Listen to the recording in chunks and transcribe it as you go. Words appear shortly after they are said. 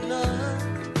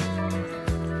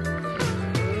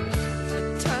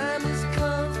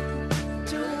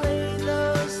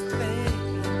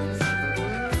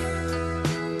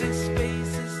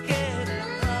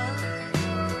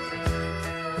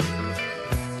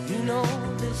know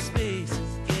this space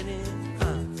is getting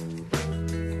hot.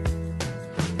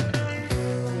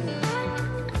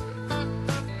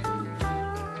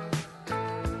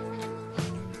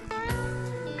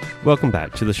 Welcome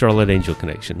back to the Charlotte Angel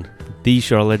Connection, the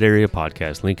Charlotte area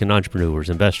podcast linking entrepreneurs,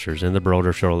 investors, and the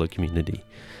broader Charlotte community.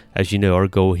 As you know, our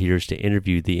goal here is to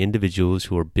interview the individuals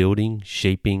who are building,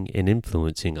 shaping, and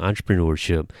influencing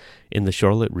entrepreneurship in the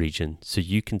Charlotte region so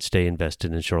you can stay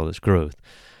invested in Charlotte's growth.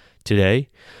 Today,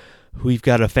 we've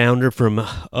got a founder from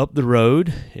up the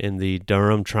road in the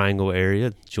Durham Triangle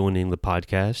area joining the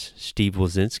podcast, Steve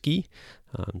Wilcenski.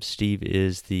 Steve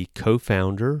is the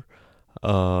co-founder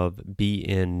of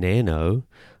BN Nano,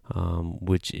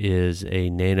 which is a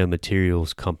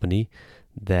nanomaterials company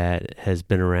that has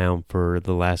been around for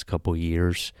the last couple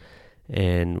years.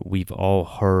 And we've all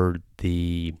heard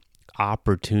the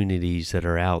opportunities that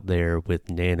are out there with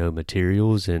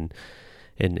nanomaterials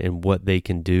and what they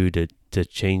can do to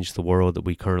change the world that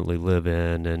we currently live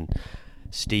in. And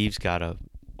Steve's got an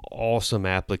awesome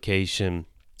application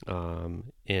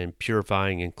in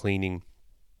purifying and cleaning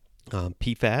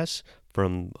PFAS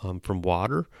from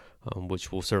water,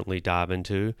 which we'll certainly dive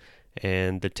into.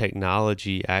 And the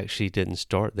technology actually didn't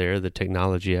start there. The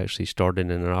technology actually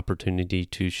started in an opportunity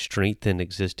to strengthen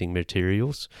existing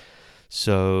materials.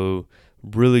 So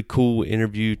really cool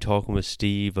interview talking with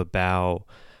Steve about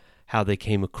how they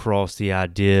came across the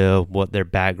idea, what their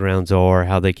backgrounds are,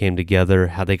 how they came together,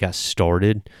 how they got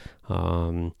started,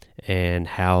 and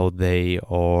how they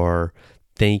are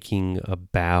thinking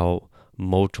about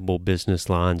multiple business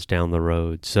lines down the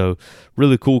road. So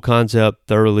really cool concept.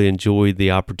 Thoroughly enjoyed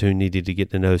the opportunity to get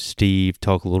to know Steve,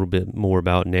 talk a little bit more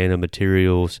about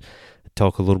nanomaterials,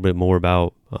 talk a little bit more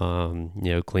about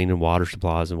cleaning water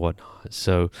supplies and whatnot.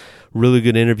 So really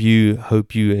good interview.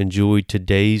 Hope you enjoyed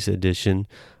today's edition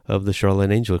of the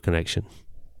Charlotte Angel Connection.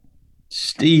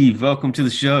 Steve, welcome to the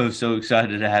show. So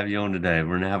excited to have you on today.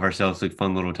 We're going to have ourselves a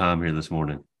fun little time here this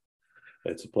morning.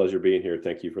 It's a pleasure being here.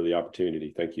 Thank you for the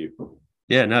opportunity. Thank you.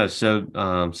 Yeah, no.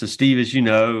 So Steve, as you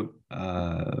know,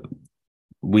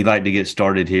 we like to get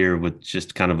started here with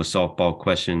just kind of a softball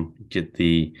question, get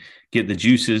the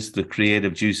juices, the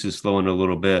creative juices flowing a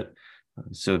little bit.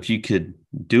 So if you could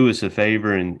do us a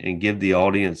favor and give the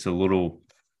audience a little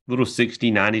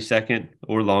 60, 90 second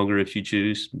or longer, if you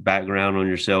choose, background on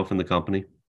yourself and the company.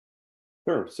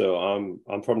 Sure. So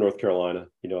I'm from North Carolina.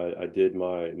 I did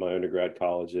my undergrad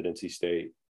college at NC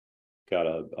State. Got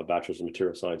a bachelor's in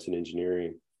material science and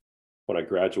engineering. When I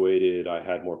graduated, I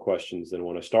had more questions than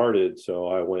when I started. So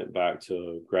I went back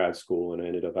to grad school and I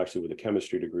ended up actually with a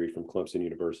chemistry degree from Clemson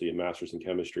University, a master's in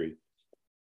chemistry.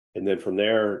 And then from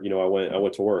there, I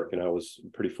went to work, and I was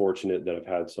pretty fortunate that I've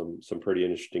had some pretty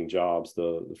interesting jobs.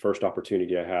 The first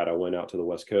opportunity I had, I went out to the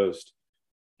West Coast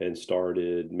and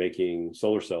started making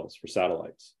solar cells for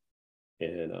satellites.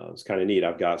 And it's kind of neat.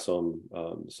 I've got some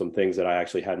things that I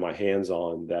actually had my hands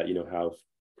on that, have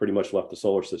pretty much left the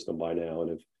solar system by now,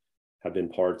 and have been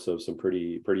parts of some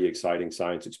pretty exciting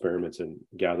science experiments and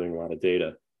gathering a lot of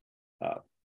data.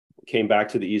 Came back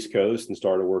to the East Coast and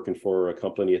started working for a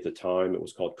company at the time. It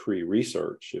was called Cree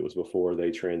Research. It was before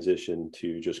they transitioned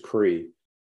to just Cree,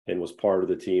 and was part of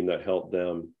the team that helped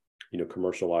them,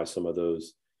 commercialize some of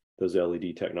those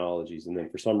LED technologies. And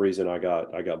then for some reason, I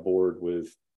got bored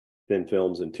with thin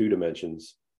films in 2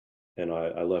 dimensions, and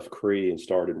I left Cree and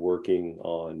started working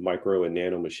on micro and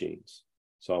nano machines.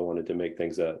 So I wanted to make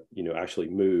things that actually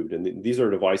moved, and these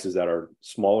are devices that are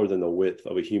smaller than the width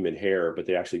of a human hair, but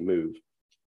they actually move.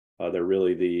 They're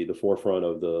really the forefront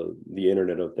of the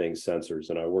Internet of Things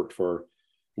sensors. And I worked for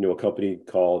a company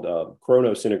called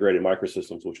Kronos Integrated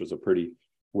Microsystems, which was a pretty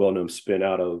well-known spin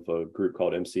out of a group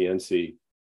called MCNC.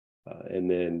 And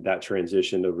then that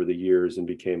transitioned over the years and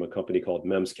became a company called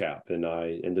MEMSCAP. And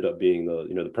I ended up being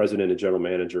the president and general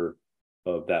manager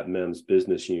of that MEMS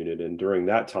business unit. And during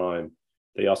that time,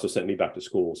 they also sent me back to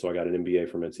school. So I got an MBA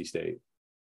from NC State.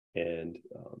 And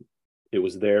it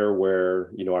was there where,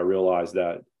 I realized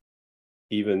that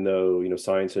even though,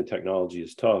 science and technology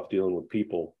is tough, dealing with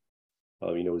people,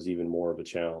 was even more of a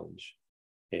challenge.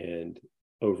 And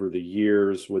over the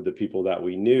years with the people that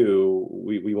we knew,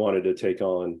 we wanted to take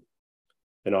on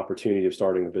an opportunity of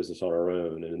starting a business on our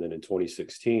own. And then in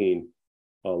 2016,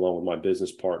 along with my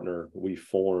business partner, we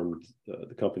formed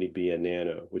the company BN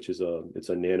Nano, which is it's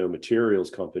a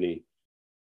nanomaterials company.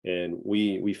 And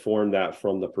we formed that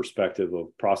from the perspective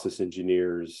of process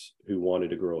engineers who wanted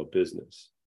to grow a business.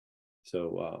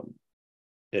 So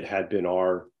it had been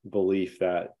our belief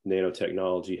that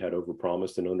nanotechnology had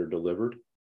overpromised and underdelivered.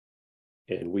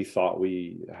 And we thought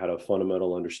we had a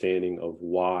fundamental understanding of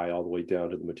why, all the way down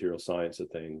to the material science of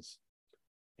things.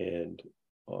 And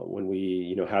when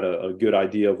we, had a good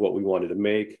idea of what we wanted to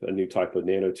make, a new type of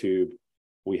nanotube,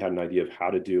 we had an idea of how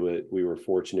to do it. We were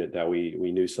fortunate that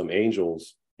we knew some angel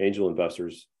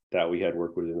investors that we had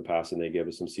worked with in the past, and they gave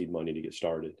us some seed money to get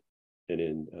started. And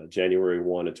in January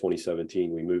 1 of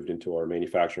 2017, we moved into our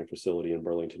manufacturing facility in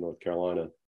Burlington, North Carolina.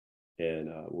 And,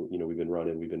 we've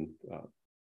been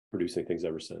producing things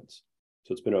ever since.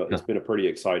 So it's been a pretty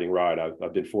exciting ride.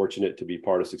 I've been fortunate to be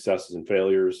part of successes and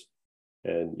failures,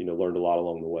 and, learned a lot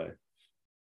along the way.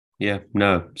 Yeah,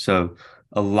 no. So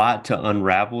a lot to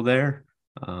unravel there.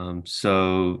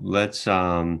 So let's,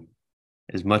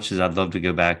 as much as I'd love to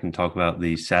go back and talk about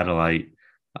the satellite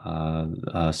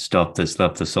stuff that's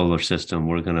left the solar system,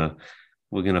 we're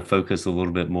gonna focus a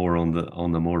little bit more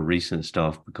on the more recent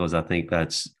stuff, because I think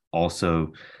that's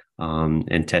also,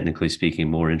 and technically speaking,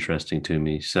 more interesting to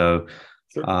me. So,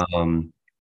 Sure.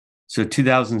 So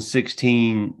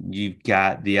 2016, you've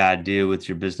got the idea with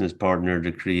your business partner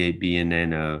to create BN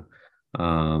Nano,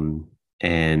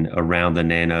 and around the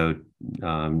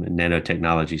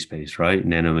nanotechnology space, right?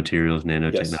 Nanomaterials,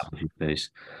 nanotechnology space.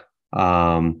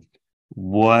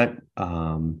 What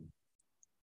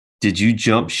did you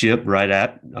jump ship right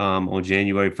at on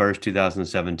January 1st,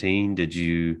 2017? Did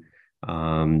you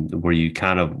were you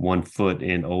kind of 1 foot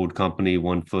in old company,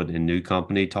 1 foot in new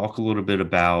company? Talk a little bit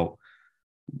about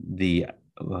the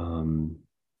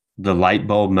light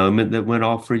bulb moment that went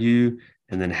off for you,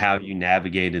 and then how you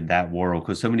navigated that world.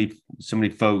 Because so many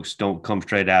folks don't come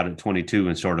straight out at 22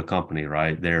 and start a company,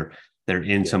 right? They're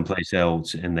in someplace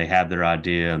else, and they have their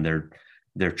idea, and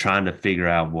they're trying to figure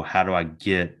out, well, how do I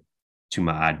get to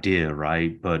my idea,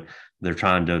 right? But they're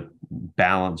trying to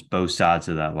balance both sides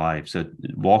of that life. So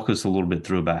walk us a little bit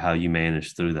through about how you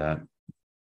managed through that.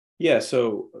 Yeah.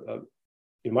 So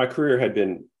my career had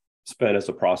been spent as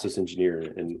a process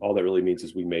engineer, and all that really means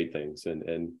is we made things,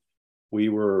 and we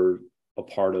were a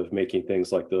part of making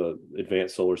things like the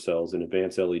advanced solar cells and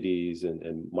advanced LEDs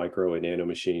and micro and nano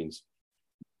machines.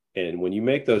 And when you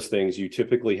make those things, you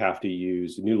typically have to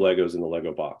use new Legos in the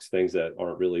Lego box, things that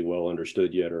aren't really well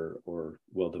understood yet or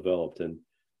well developed. And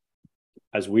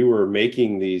as we were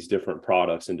making these different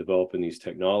products and developing these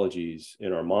technologies,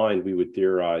 in our mind, we would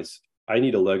theorize, I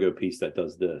need a Lego piece that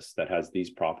does this, that has these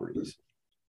properties.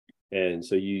 And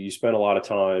so you spend a lot of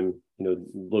time,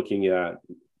 looking at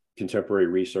contemporary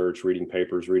research, reading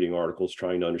papers, reading articles,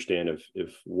 trying to understand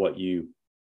if what you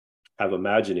have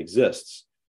imagined exists.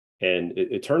 And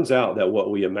it turns out that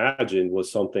what we imagined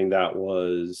was something that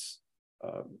was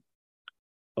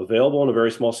available on a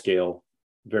very small scale.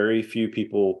 Very few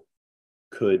people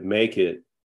could make it,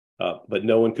 but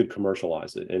no one could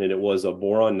commercialize it. And it was a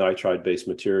boron nitride based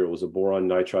material. It was a boron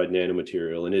nitride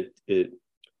nanomaterial. And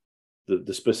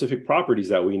the specific properties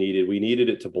that we needed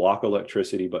it to block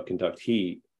electricity but conduct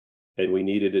heat, and we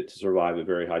needed it to survive at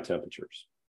very high temperatures.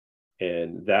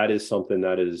 And that is something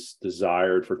that is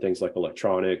desired for things like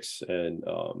electronics and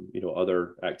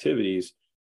other activities.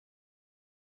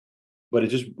 But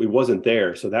it wasn't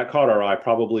there. So that caught our eye.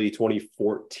 Probably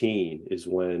 2014 is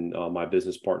when my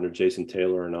business partner Jason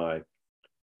Taylor and I,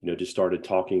 just started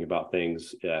talking about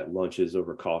things at lunches,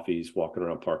 over coffees, walking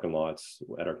around parking lots,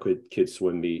 at our kids'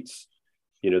 swim meets,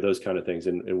 those kind of things.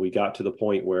 And we got to the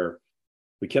point where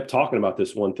we kept talking about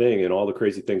this one thing and all the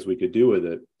crazy things we could do with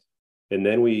it. And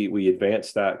then we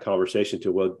advanced that conversation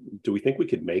to, well, do we think we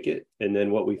could make it? And then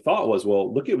what we thought was,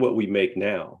 well, look at what we make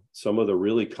now. Some of the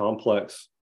really complex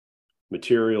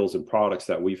materials and products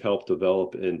that we've helped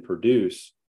develop and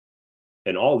produce.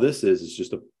 And all this is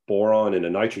just a boron and a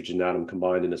nitrogen atom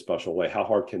combined in a special way. How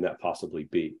hard can that possibly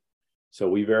be? So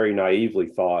we very naively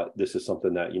thought this is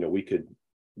something that, we could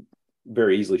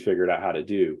very easily figure out how to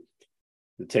do.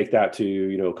 To take that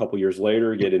to, a couple years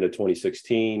later, get into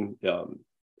 2016,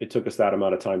 it took us that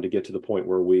amount of time to get to the point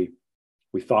where we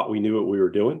thought we knew what we were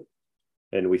doing,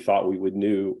 and we thought we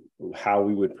knew how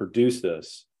we would produce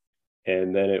this.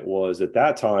 And then it was at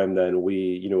that time, then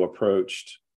we,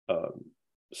 approached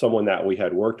someone that we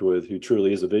had worked with who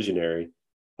truly is a visionary.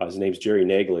 His name's Jerry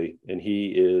Nagley, and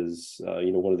he is,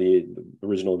 one of the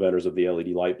original inventors of the LED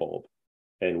light bulb.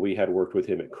 And we had worked with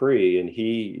him at Cree, and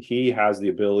he has the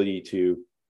ability to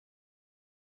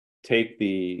take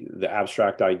the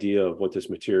abstract idea of what this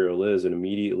material is and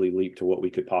immediately leap to what we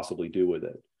could possibly do with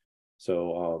it.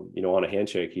 So, on a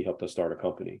handshake, he helped us start a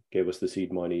company, gave us the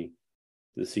seed money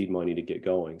to get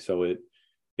going. So it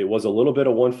was a little bit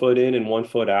of 1 foot in and 1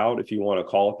 foot out, if you want to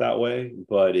call it that way,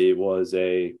 but it was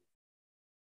a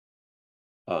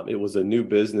new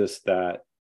business that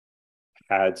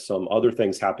had some other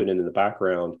things happening in the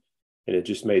background, and it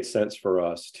just made sense for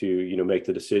us to, make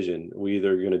the decision. We're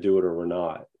either going to do it or we're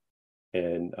not.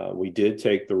 And we did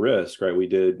take the risk, right?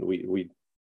 We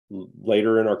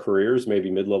later in our careers,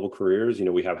 maybe mid-level careers,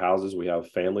 we have houses, we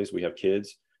have families, we have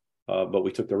kids, but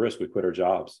we took the risk. We quit our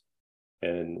jobs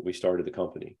and we started the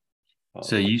company.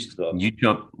 So you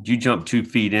jumped 2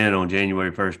 feet in on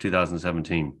January 1st,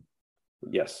 2017.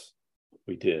 Yes,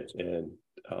 we did. And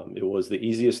it was the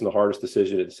easiest and the hardest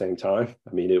decision at the same time.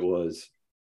 I mean, it was,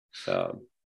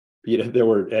 there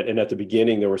were, and at the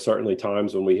beginning, there were certainly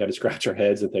times when we had to scratch our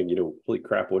heads and think, holy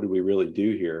crap, what did we really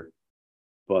do here?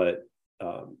 But,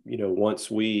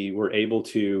 once we were able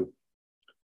to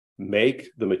make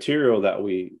the material that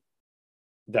we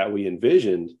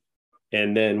envisioned,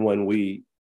 and then when we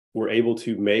were able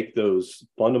to make those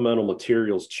fundamental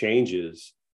materials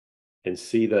changes and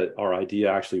see that our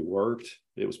idea actually worked,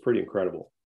 it was pretty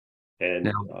incredible.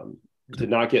 And to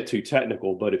not get too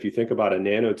technical, but if you think about a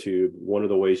nanotube, one of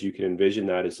the ways you can envision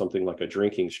that is something like a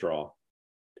drinking straw.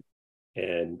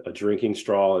 And a drinking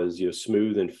straw is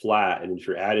smooth and flat. And if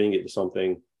you're adding it to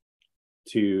something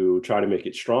to try to make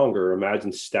it stronger,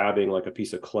 imagine stabbing like a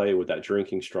piece of clay with that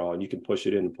drinking straw, and you can push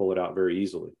it in and pull it out very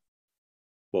easily.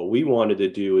 What we wanted to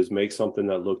do is make something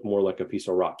that looked more like a piece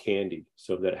of rock candy,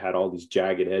 so that it had all these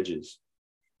jagged edges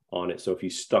on it. So if you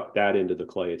stuck that into the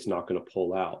clay, it's not going to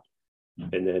pull out.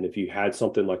 And then if you had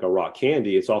something like a rock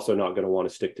candy, it's also not going to want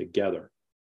to stick together.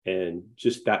 And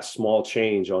just that small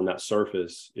change on that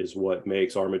surface is what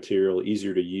makes our material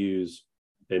easier to use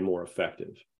and more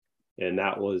effective. And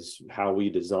that was how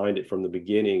we designed it from the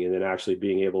beginning. And then actually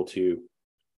being able to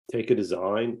take a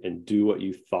design and do what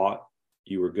you thought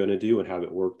you were going to do and have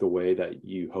it work the way that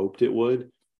you hoped it would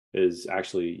is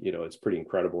actually, it's pretty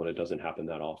incredible, and it doesn't happen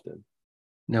that often.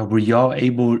 Now, were y'all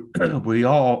able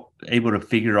to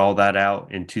figure all that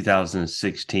out in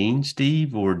 2016,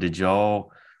 Steve, or did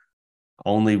y'all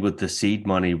only with the seed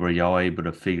money were y'all able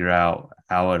to figure out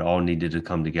how it all needed to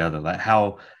come together? Like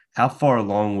how far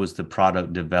along was the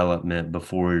product development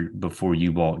before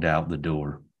you walked out the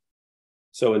door?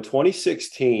 So in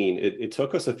 2016, it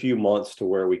took us a few months to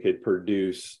where we could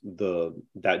produce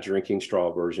that drinking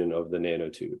straw version of the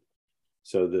nanotube.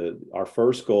 So our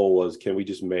first goal was, can we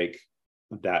just make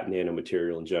that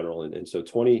nanomaterial in general? And so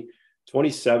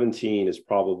 2017 is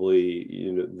probably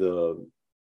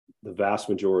the vast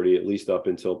majority, at least up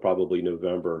until probably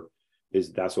November,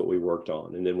 that's what we worked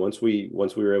on. And then once we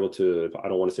were able to, I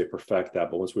don't want to say perfect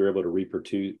that, but once we were able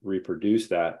to reproduce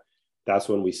that, that's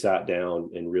when we sat down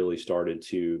and really started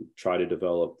to try to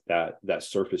develop that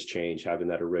surface change, having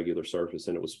that irregular surface.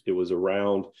 And it was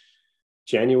around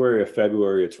January or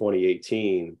February of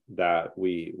 2018 that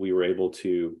we were able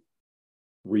to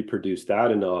reproduce that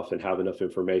enough and have enough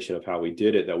information of how we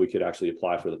did it that we could actually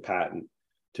apply for the patent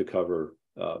to cover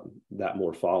that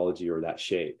morphology or that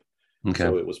shape. Okay.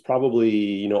 So it was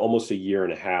probably, almost a year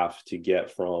and a half to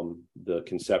get from the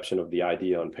conception of the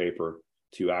idea on paper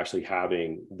to actually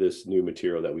having this new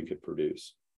material that we could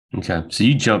produce. Okay. So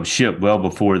you jumped ship well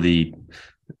before the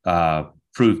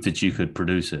proof that you could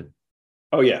produce it.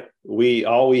 Oh yeah.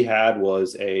 All we had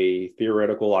was a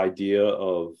theoretical idea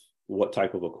of what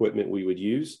type of equipment we would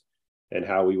use and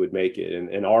how we would make it.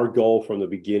 And our goal from the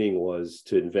beginning was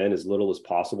to invent as little as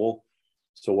possible.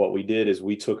 So what we did is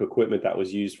we took equipment that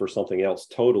was used for something else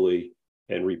totally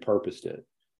and repurposed it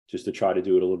just to try to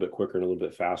do it a little bit quicker and a little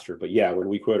bit faster. But yeah, when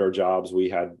we quit our jobs, we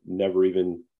had never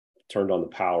even turned on the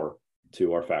power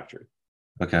to our factory.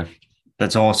 Okay.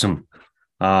 That's awesome.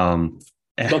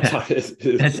 Sometimes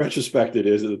in retrospect, it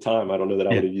is. At the time, I don't know that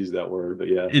I would have used that word, but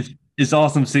yeah. It's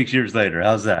awesome 6 years later.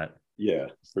 How's that? Yeah,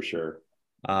 for sure.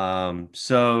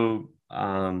 So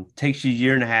takes you a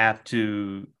year and a half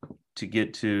to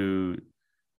get to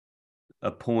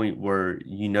a point where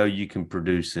you can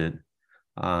produce it.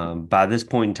 By this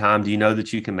point in time, do you know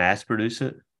that you can mass produce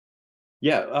it?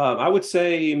 Yeah, I would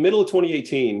say middle of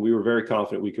 2018, we were very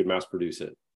confident we could mass produce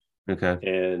it. Okay.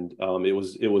 And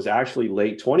it was actually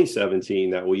late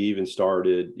 2017 that we even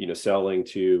started,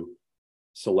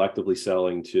 selectively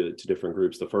selling to different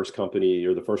groups. The first company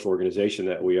or the first organization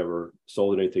that we ever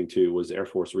sold anything to was Air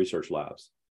Force Research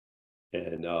Labs.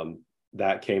 And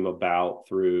that came about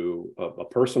through a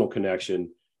personal connection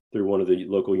through one of the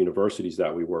local universities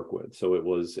that we work with. So it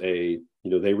was they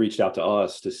reached out to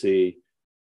us to see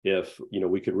if,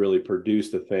 we could really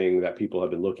produce the thing that people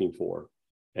have been looking for.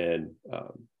 And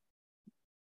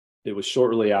it was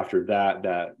shortly after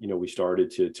that, we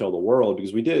started to tell the world,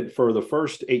 because we did for the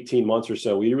first 18 months or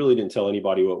so, we really didn't tell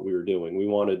anybody what we were doing.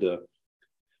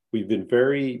 We've been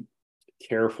very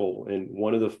careful. And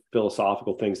one of the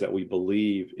philosophical things that we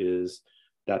believe is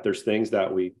that there's things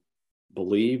that we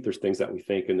believe, there's things that we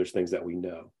think, and there's things that we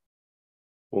know.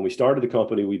 When we started the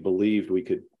company, we believed we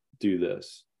could do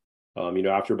this.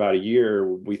 After about a year,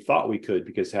 we thought we could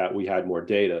because we had more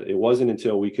data. It wasn't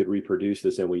until we could reproduce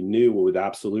this and we knew with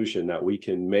absolution that we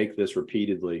can make this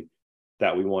repeatedly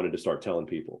that we wanted to start telling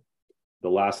people. The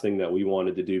last thing that we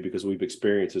wanted to do, because we've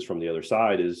experienced this from the other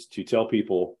side, is to tell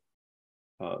people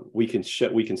we can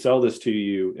sell this to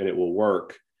you and it will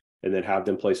work, and then have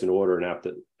them place an order and have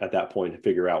to at that point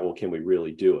figure out, well, can we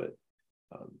really do it?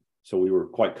 So we were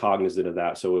quite cognizant of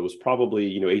that. So it was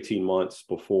probably 18 months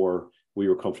before we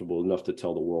were comfortable enough to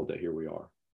tell the world that here we are.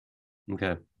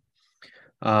 Okay.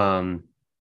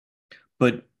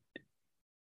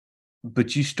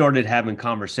 But you started having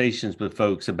conversations with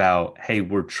folks about, hey,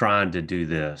 we're trying to do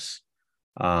this.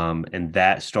 And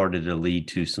that started to lead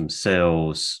to some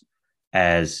sales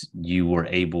as you were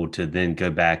able to then go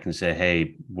back and say,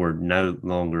 hey, we're no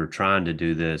longer trying to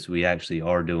do this. We actually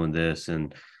are doing this.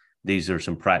 And these are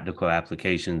some practical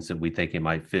applications that we think it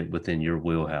might fit within your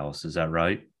wheelhouse. Is that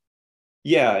right?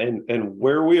 Yeah, and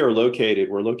where we're located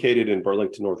in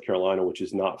Burlington, North Carolina, which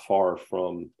is not far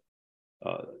from.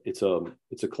 It's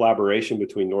a collaboration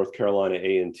between North Carolina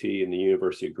A&T and the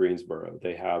University of Greensboro.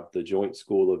 They have the Joint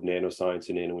School of Nanoscience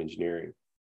and Nanoengineering,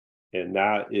 and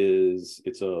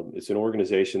it's an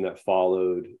organization that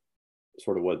followed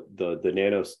sort of what the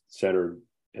Nano Center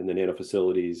and the Nano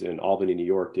facilities in Albany, New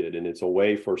York did, and it's a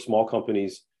way for small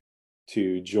companies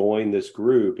to join this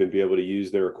group and be able to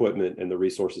use their equipment and the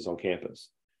resources on campus.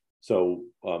 So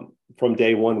from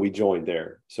day one, we joined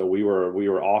there. So we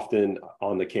were often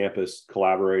on the campus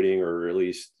collaborating, or at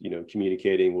least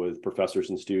communicating with professors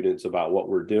and students about what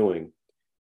we're doing.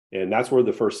 And that's where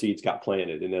the first seeds got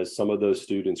planted. And as some of those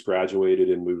students graduated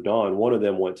and moved on, one of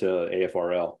them went to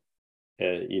AFRL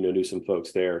and knew some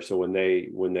folks there. So when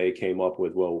they came up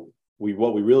with, well,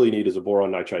 what we really need is a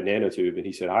boron nitride nanotube. And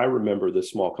he said, I remember this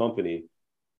small company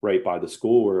right by the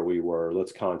school where we were.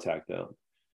 Let's contact them.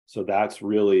 So that's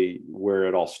really where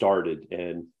it all started.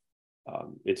 And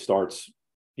it starts,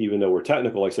 even though we're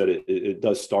technical, like I said, it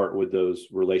does start with those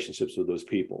relationships with those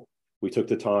people. We took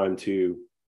the time to,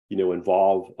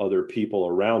 involve other people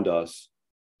around us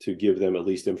to give them at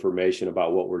least information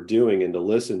about what we're doing and to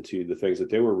listen to the things that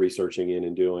they were researching in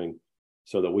and doing,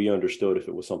 so that we understood if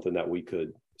it was something that we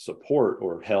could support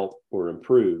or help or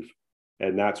improve.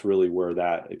 And that's really where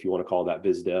that, if you want to call that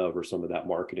biz dev or some of that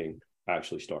marketing,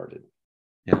 actually started.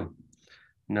 Yeah.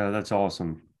 No, that's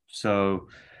awesome. So,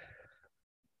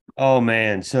 oh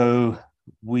man, so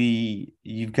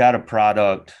you've got a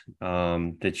product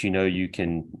that you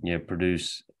can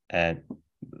produce at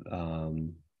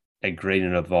a great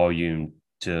enough volume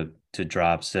to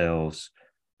drive sales.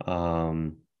 How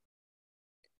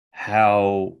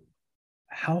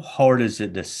hard is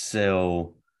it to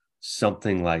sell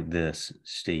something like this,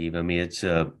 Steve? I mean, it's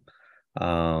a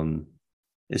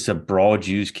broad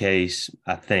use case,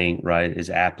 I think, right? Is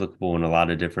applicable in a lot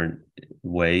of different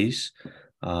ways.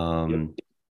 And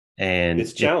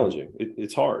it's challenging.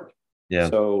 It's hard. Yeah.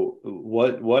 So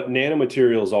what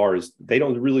nanomaterials are is they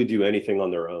don't really do anything on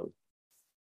their own.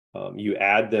 You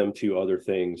add them to other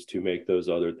things to make those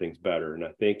other things better. And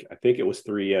I think it was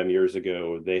 3M years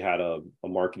ago. They had a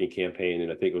marketing campaign,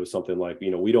 and I think it was something like,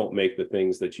 we don't make the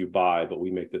things that you buy, but we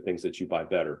make the things that you buy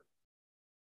better.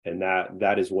 And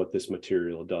that is what this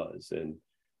material does. And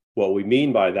what we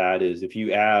mean by that is if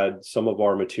you add some of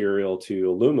our material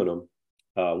to aluminum,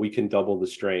 we can double the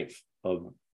strength of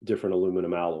different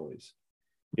aluminum alloys.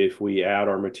 If we add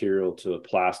our material to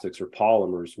plastics or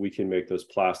polymers, we can make those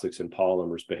plastics and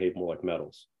polymers behave more like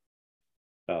metals.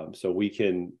 So we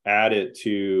can add it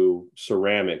to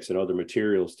ceramics and other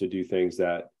materials to do things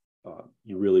that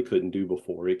you really couldn't do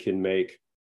before. It can make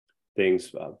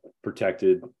things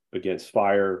protected against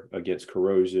fire, against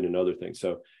corrosion, and other things.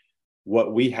 So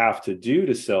what we have to do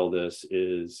to sell this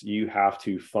is you have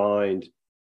to find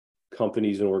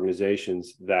companies and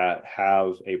organizations that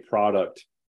have a product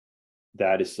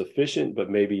that is sufficient, but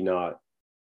maybe not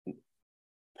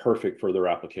perfect for their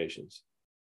applications.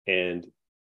 And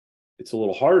it's a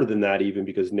little harder than that, even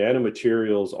because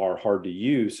nanomaterials are hard to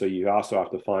use. So you also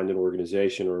have to find an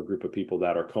organization or a group of people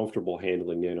that are comfortable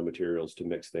handling nanomaterials to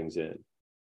mix things in.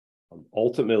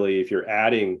 Ultimately, if you're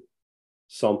adding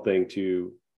something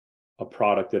to a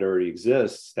product that already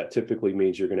exists, that typically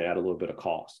means you're going to add a little bit of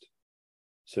cost.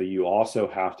 So you also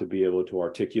have to be able to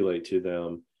articulate to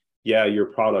them, yeah, your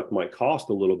product might cost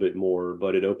a little bit more,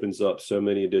 but it opens up so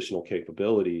many additional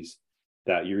capabilities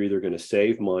that you're either going to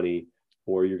save money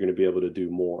or you're going to be able to do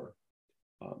more.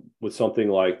 With something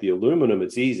like the aluminum,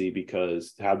 it's easy to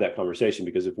have that conversation,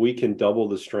 because if we can double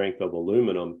the strength of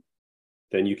aluminum,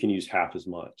 then you can use half as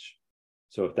much.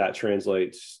 So if that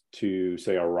translates to,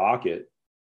 say, a rocket,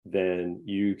 then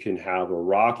you can have a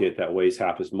rocket that weighs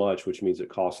half as much, which means it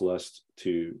costs less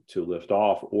to lift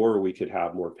off, or we could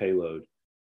have more payload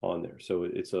on there. So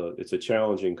it's a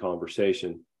challenging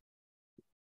conversation,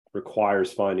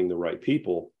 requires finding the right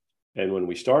people. And when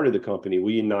we started the company,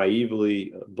 we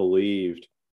naively believed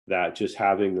that just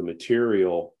having the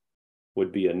material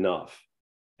would be enough.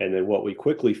 And then what we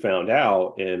quickly found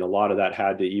out, and a lot of that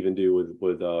had to even do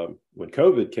with when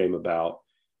COVID came about,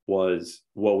 was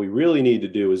what we really need to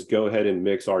do is go ahead and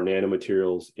mix our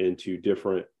nanomaterials into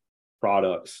different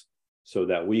products so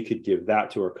that we could give that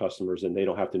to our customers, and they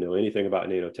don't have to know anything about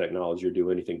nanotechnology or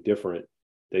do anything different.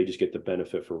 They just get the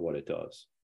benefit for what it does.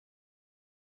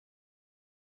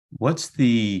 What's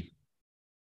the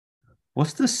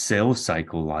sales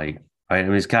cycle like? Right? I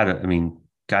mean, it's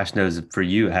gosh knows for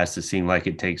you, it has to seem like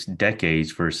it takes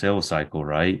decades for a sales cycle,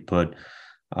 right? But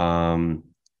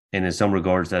and in some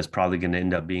regards, that's probably going to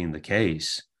end up being the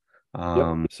case.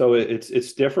 Yep. So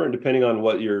it's different depending on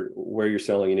where you're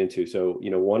selling it into. So,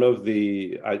 one of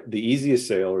the easiest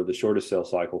sale or the shortest sales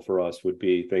cycle for us would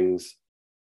be things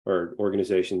or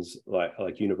organizations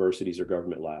like universities or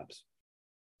government labs.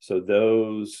 So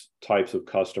those types of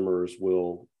customers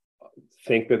will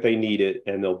think that they need it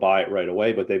and they'll buy it right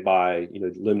away, but they buy,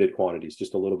 limited quantities,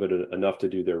 just a little bit enough to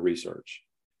do their research.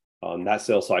 That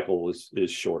sales cycle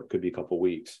is short, could be a couple of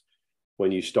weeks.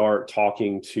 When you start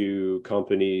talking to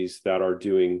companies that are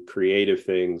doing creative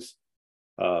things,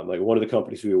 like one of the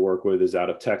companies we work with is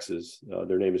out of Texas.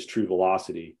 Their name is True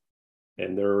Velocity,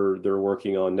 and they're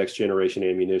working on next generation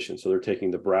ammunition. So they're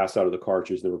taking the brass out of the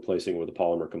cartridge and replacing it with a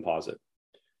polymer composite.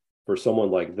 For someone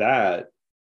like that,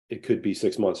 it could be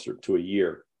 6 months to a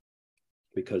year,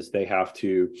 because they have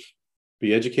to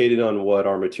be educated on what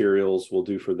our materials will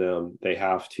do for them. They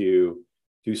have to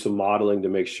do some modeling to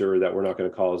make sure that we're not going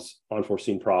to cause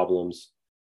unforeseen problems.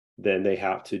 Then they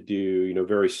have to do,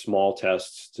 very small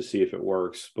tests to see if it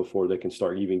works before they can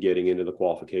start even getting into the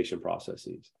qualification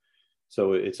processes.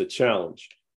 So it's a challenge.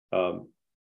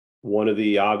 One of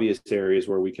the obvious areas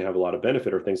where we can have a lot of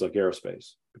benefit are things like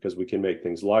aerospace, because we can make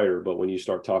things lighter. But when you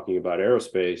start talking about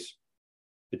aerospace,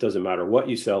 it doesn't matter what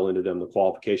you sell into them, the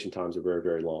qualification times are very,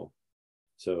 very long.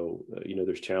 So,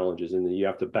 there's challenges. And then you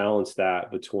have to balance that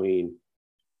between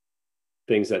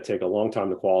things that take a long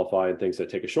time to qualify and things that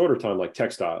take a shorter time, like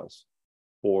textiles,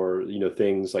 or,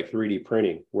 things like 3D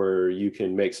printing, where you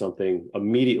can make something,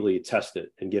 immediately test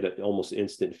it and get almost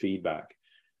instant feedback.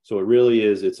 So it really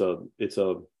is, it's a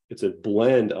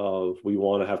blend of, we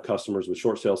want to have customers with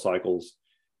short sales cycles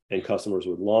and customers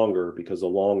with longer, because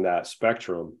along that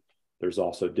spectrum, there's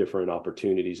also different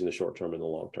opportunities in the short term and the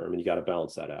long term, and you got to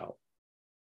balance that out.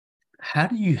 How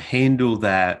do you handle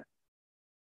that?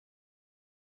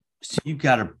 So you've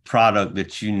got a product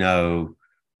that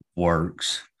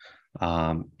works.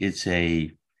 It's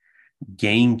a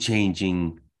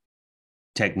game-changing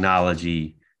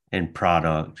technology and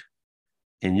product,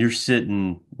 and you're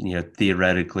sitting,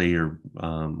 theoretically or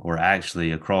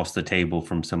actually across the table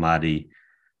from somebody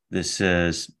that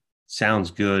says, "Sounds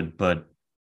good, but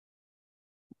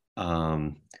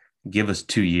give us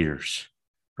 2 years,"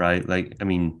 right? Like, I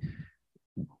mean,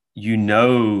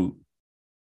 it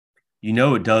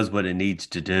does what it needs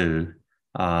to do,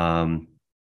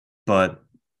 but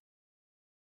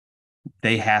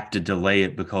they have to delay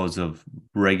it because of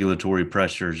regulatory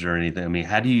pressures or anything. I mean,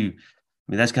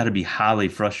 that's got to be highly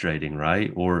frustrating,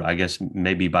 right? Or I guess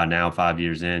maybe by now, 5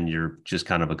 years in, you're just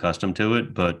kind of accustomed to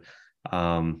it, but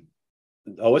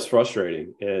it's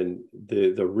frustrating. And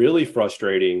the really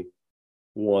frustrating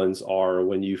ones are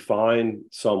when you find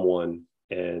someone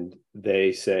and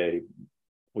they say,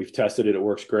 "We've tested it, it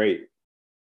works great,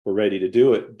 we're ready to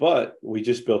do it, but we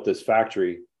just built this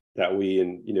factory that we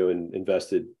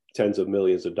invested tens of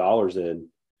millions of dollars in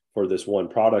for this one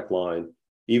product line.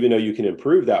 Even though you can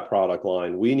improve that product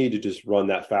line, we need to just run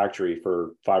that factory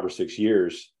for 5 or 6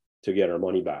 years to get our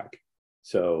money back.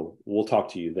 So we'll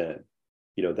talk to you then."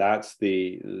 That's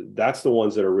the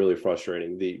ones that are really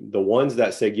frustrating. The ones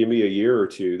that say, "Give me a year or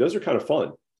two," those are kind of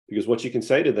fun, because what you can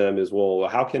say to them is, "Well,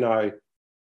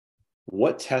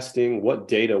 what testing, what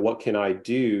data, what can I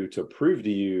do to prove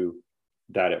to you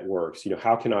that it works?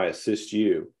 How can I assist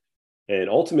you?" And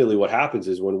ultimately what happens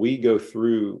is, when we go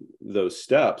through those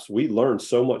steps, we learn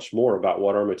so much more about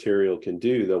what our material can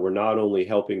do, that we're not only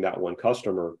helping that one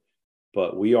customer,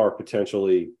 but we are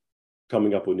potentially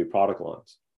coming up with new product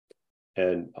lines.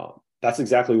 And that's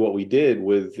exactly what we did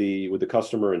with the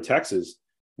customer in Texas.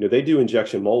 They do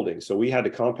injection molding. So we had to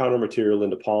compound our material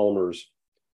into polymers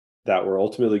that were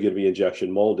ultimately going to be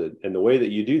injection molded. And the way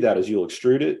that you do that is you'll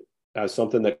extrude it as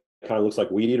something that kind of looks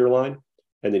like weed eater line,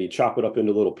 and then you chop it up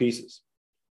into little pieces.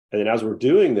 And then as we're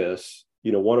doing this,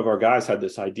 one of our guys had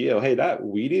this idea, hey, that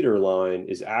weed eater line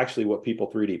is actually what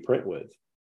people 3D print with.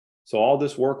 So all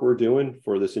this work we're doing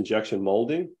for this injection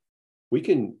molding, we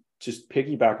can just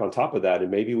piggyback on top of that,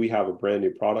 and maybe we have a brand new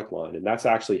product line. And that's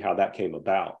actually how that came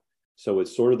about. So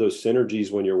it's sort of those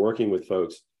synergies when you're working with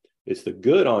folks. It's the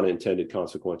good unintended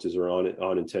consequences or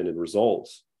unintended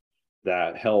results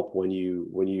that help when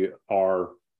you are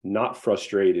not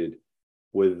frustrated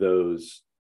with those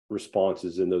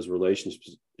responses and those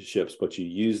relationships, but you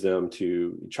use them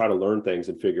to try to learn things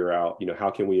and figure out,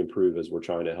 how can we improve as we're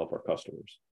trying to help our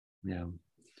customers. Yeah.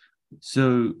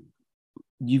 So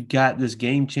you've got this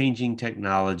game-changing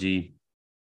technology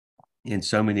in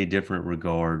so many different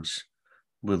regards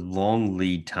with long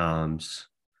lead times,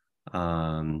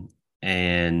 and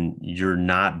you're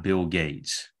not Bill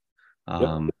Gates,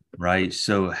 right?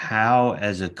 So how,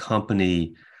 as a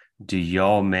company, do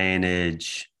y'all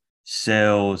manage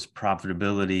sales,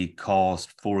 profitability,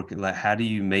 cost, like how do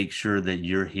you make sure that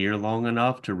you're here long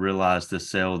enough to realize the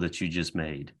sale that you just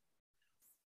made?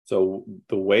 So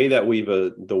the way that we've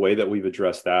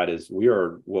addressed that is we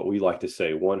are what we like to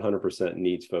say 100%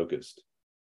 needs focused.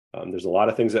 There's a lot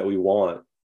of things that we want,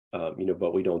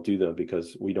 but we don't do them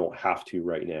because we don't have to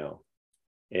right now.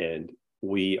 And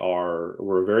we're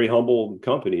a very humble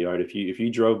company, right? If you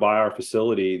drove by our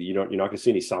facility, you're not going to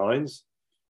see any signs.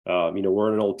 We're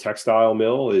in an old textile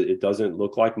mill. It doesn't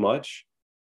look like much.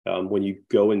 When you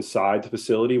go inside the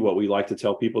facility, what we like to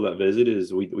tell people that visit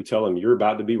is we tell them you're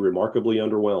about to be remarkably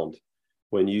underwhelmed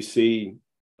when you see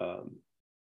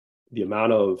the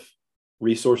amount of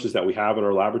resources that we have in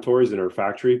our laboratories and our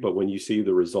factory. But when you see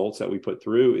the results that we put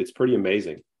through, it's pretty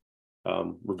amazing.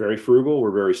 We're very frugal. We're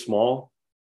very small.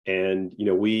 And,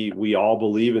 we all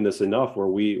believe in this enough where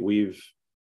we've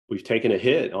taken a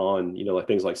hit on, like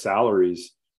things like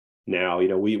salaries. Now,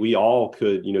 we all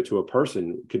could, to a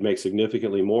person could make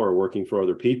significantly more working for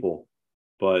other people,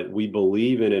 but we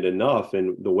believe in it enough.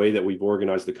 And the way that we've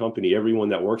organized the company, everyone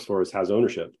that works for us has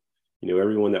ownership.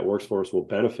 Everyone that works for us will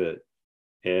benefit.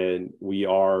 And we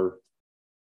are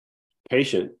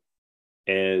patient,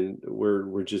 and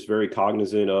we're just very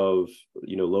cognizant of,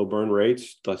 low burn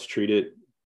rates. Let's treat it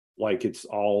like it's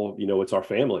all, it's our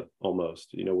family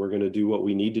almost. We're going to do what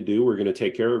we need to do. We're going to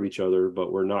take care of each other,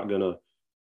 but we're not going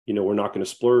to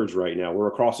splurge right now. We're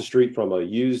across the street from a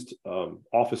used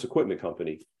office equipment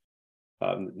company.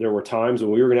 There were times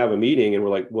when we were going to have a meeting and we're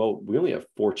like, well, we only have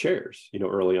 4 chairs,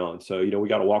 early on. So, we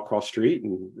got to walk across the street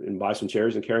and buy some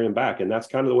chairs and carry them back. And that's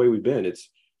kind of the way we've been. It's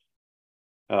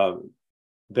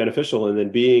beneficial. And then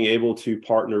being able to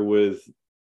partner with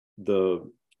the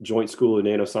Joint School of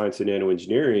Nanoscience and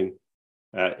Nanoengineering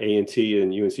at A&T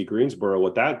and UNC Greensboro,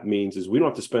 what that means is we don't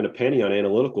have to spend a penny on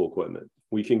analytical equipment.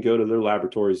 We can go to their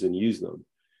laboratories and use them.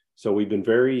 So we've been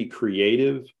very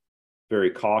creative,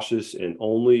 very cautious, and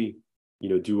only,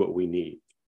 do what we need.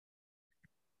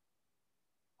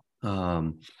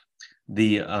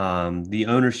 The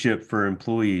ownership for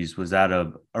employees, was that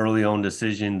a early on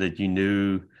decision that you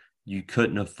knew you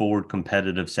couldn't afford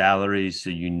competitive salaries, so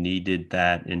you needed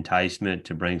that enticement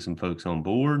to bring some folks on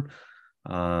board?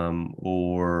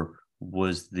 Or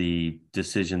was the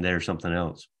decision there something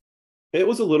else? It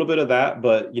was a little bit of that,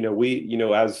 but,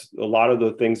 as a lot of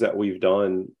the things that we've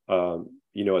done,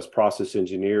 as process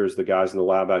engineers, the guys in the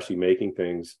lab actually making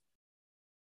things,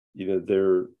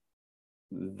 they're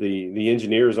the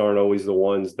engineers aren't always the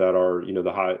ones that are,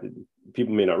 the high.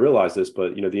 People may not realize this,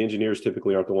 but, the engineers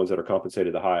typically aren't the ones that are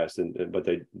compensated the highest, but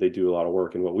they do a lot of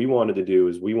work. And what we wanted to do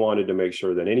is we wanted to make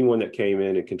sure that anyone that came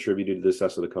in and contributed to the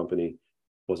success of the company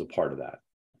was a part of that.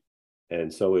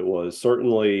 And so it was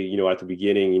certainly, at the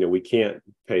beginning, we can't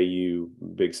pay you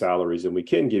big salaries, and we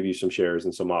can give you some shares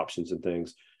and some options and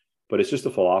things, but it's just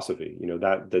a philosophy,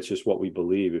 that's just what we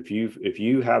believe. If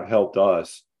you have helped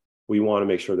us, we want to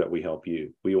make sure that we help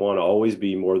you. We want to always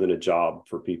be more than a job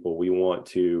for people. We want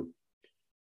to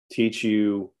teach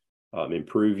you,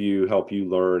 improve you, help you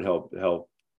learn, help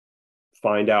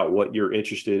find out what you're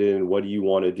interested in, what do you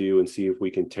want to do, and see if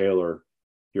we can tailor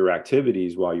your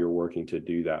activities while you're working to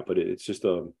do that. But it's just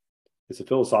it's a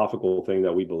philosophical thing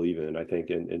that we believe in, I think,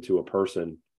 and to a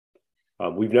person.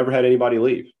 We've never had anybody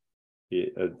leave.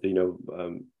 The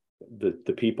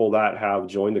people that have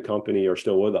joined the company are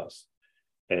still with us.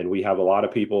 And we have a lot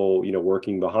of people,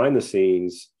 working behind the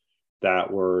scenes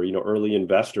that were, early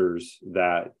investors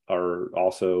that are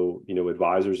also,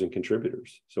 advisors and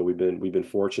contributors. So we've been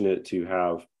fortunate to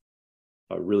have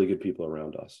really good people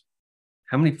around us.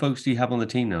 How many folks do you have on the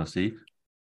team now, Steve?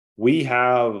 We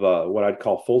have what I'd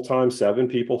call full-time, 7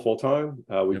 people full-time.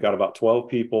 We've got about 12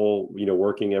 people,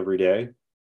 working every day.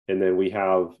 And then we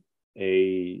have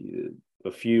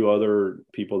a few other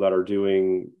people that are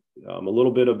doing a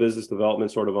little bit of business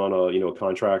development, sort of on a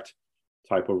contract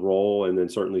type of role, and then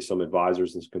certainly some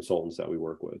advisors and consultants that we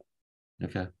work with.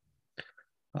 Okay.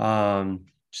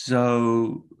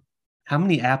 So how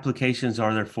many applications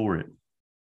are there for it?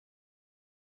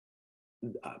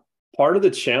 Part of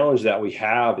the challenge that we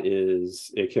have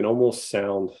is it can almost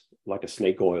sound like a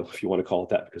snake oil, if you want to call it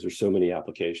that, because there's so many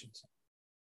applications.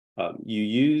 You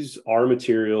use our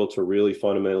material to really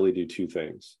fundamentally do two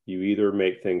things. You either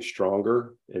make things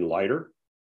stronger and lighter,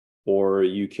 or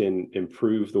you can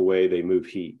improve the way they move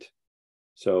heat.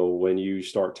 So when you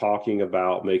start talking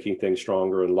about making things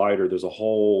stronger and lighter, there's a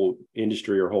whole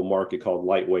industry or whole market called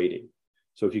lightweighting.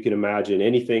 So if you can imagine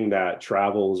anything that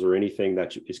travels or anything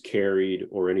that is carried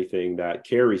or anything that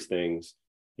carries things,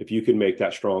 if you can make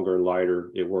that stronger and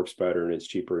lighter, it works better and it's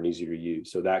cheaper and easier to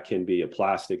use. So that can be a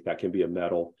plastic, that can be a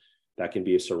metal, that can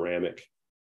be a ceramic.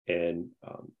 And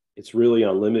it's really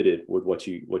unlimited with what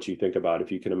you think about.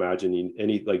 If you can imagine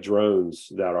any like drones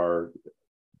that are,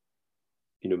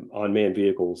 unmanned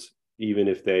vehicles, even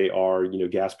if they are,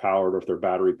 gas powered or if they're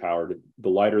battery powered, the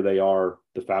lighter they are,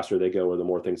 the faster they go or the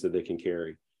more things that they can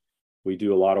carry. We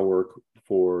do a lot of work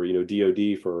for,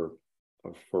 DOD for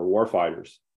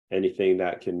warfighters. Anything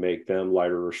that can make them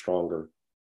lighter or stronger,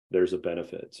 there's a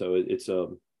benefit. So it's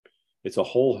a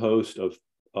whole host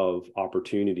of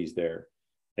opportunities there.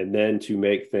 And then to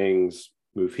make things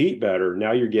move heat better,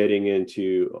 now you're getting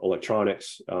into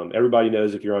electronics. Everybody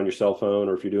knows if you're on your cell phone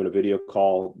or if you're doing a video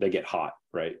call, they get hot,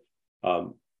 right?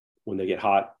 When they get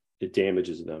hot, it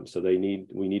damages them. So we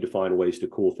need to find ways to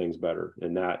cool things better.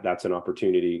 And that's an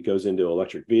opportunity. It goes into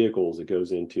electric vehicles. It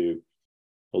goes into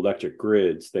electric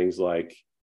grids, things like,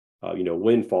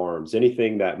 wind farms,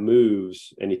 anything that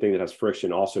moves, anything that has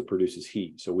friction also produces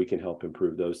heat. So we can help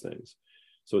improve those things.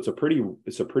 So it's a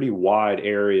pretty wide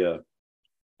area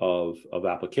of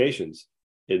applications.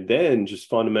 And then just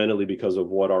fundamentally because of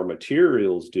what our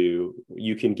materials do,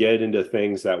 you can get into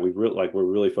things that we're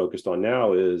really focused on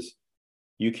now is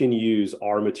you can use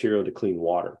our material to clean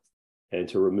water and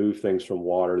to remove things from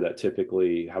water that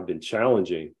typically have been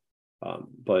challenging.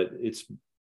 But it's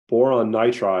boron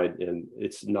nitride, and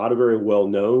it's not a very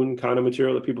well-known kind of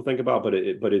material that people think about, but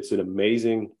it's an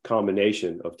amazing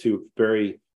combination of two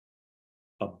very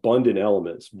abundant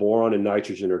elements. Boron and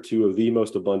nitrogen are two of the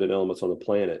most abundant elements on the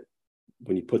planet.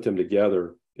 When you put them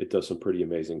together, it does some pretty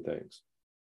amazing things.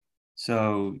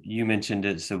 So you mentioned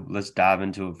it, so let's dive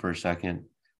into it for a second.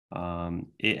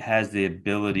 It has the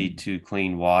ability to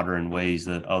clean water in ways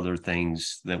that other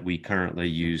things that we currently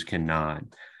use cannot.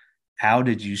 How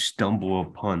did you stumble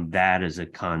upon that as a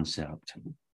concept?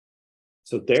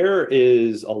 So there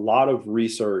is a lot of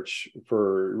research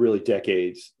for really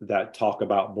decades that talk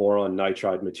about boron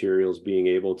nitride materials being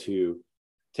able to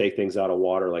take things out of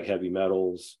water like heavy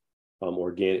metals,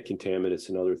 organic contaminants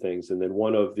and other things. And then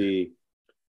one of the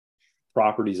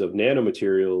properties of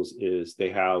nanomaterials is they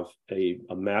have a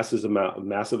massive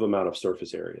amount of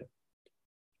surface area.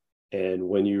 And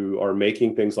when you are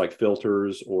making things like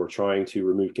filters or trying to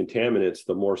remove contaminants,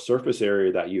 the more surface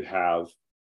area that you have,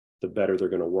 the better they're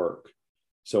going to work.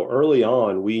 So early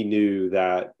on, we knew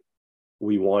that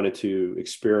we wanted to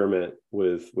experiment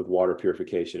with water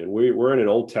purification. And we're in an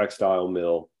old textile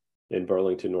mill in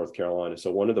Burlington, North Carolina.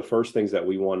 So one of the first things that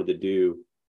we wanted to do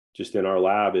just in our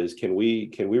lab is, can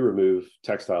we remove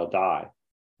textile dye?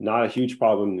 Not a huge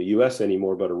problem in the US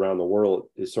anymore, but around the world,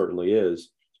 it certainly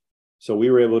is. So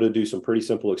we were able to do some pretty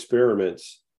simple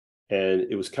experiments, and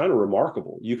it was kind of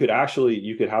remarkable. You could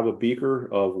have a beaker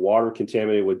of water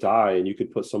contaminated with dye, and you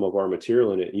could put some of our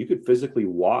material in it, and you could physically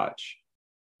watch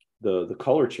the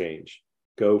color change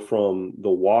go from the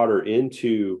water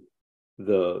into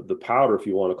the powder, if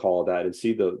you want to call it that, and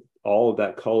see all of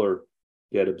that color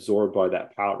get absorbed by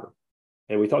that powder.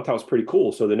 And we thought that was pretty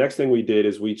cool. So the next thing we did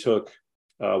is we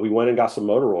went and got some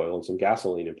motor oil and some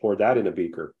gasoline and poured that in a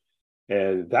beaker.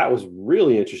 And that was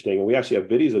really interesting. And we actually have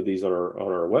videos of these on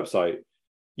our website.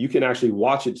 You can actually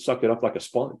watch it suck it up like a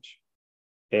sponge.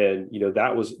 And,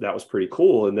 that was pretty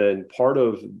cool. And then part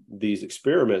of these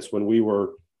experiments, when we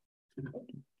were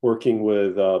working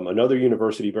with another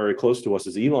university very close to us,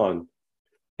 is Elon.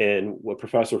 And a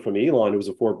professor from Elon, who was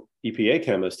a former EPA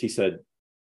chemist, he said,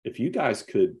 if you guys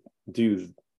could do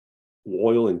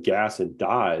oil and gas and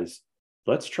dyes,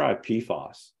 let's try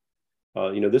PFAS.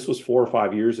 This was 4 or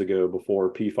 5 years ago,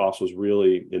 before PFAS was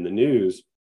really in the news.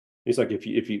 He's like, if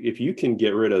you can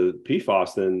get rid of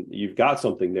PFAS, then you've got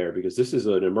something there, because this is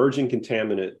an emerging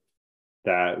contaminant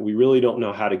that we really don't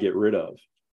know how to get rid of.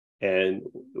 And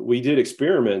we did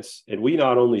experiments, and we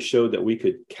not only showed that we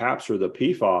could capture the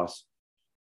PFAS,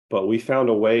 but we found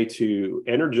a way to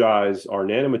energize our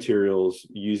nanomaterials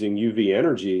using UV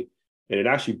energy, and it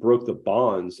actually broke the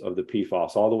bonds of the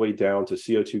PFAS all the way down to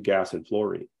CO2 gas and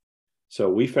fluorine. So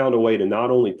we found a way to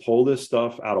not only pull this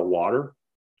stuff out of water,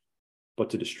 but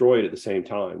to destroy it at the same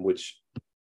time, which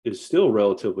is still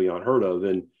relatively unheard of.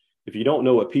 And if you don't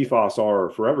know what PFAS are,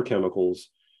 forever chemicals,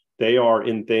 they are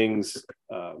in things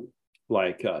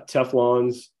like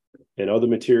Teflons and other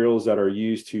materials that are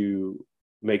used to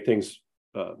make things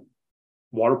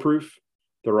waterproof.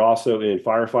 They're also in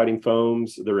firefighting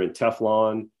foams. They're in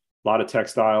Teflon, a lot of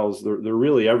textiles. They're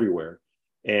really everywhere.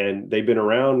 And they've been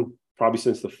around probably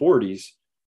since the 40s.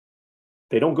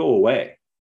 They don't go away.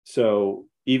 So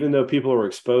even though people are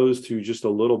exposed to just a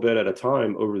little bit at a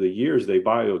time, over the years, they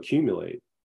bioaccumulate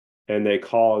and they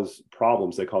cause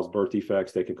problems. They cause birth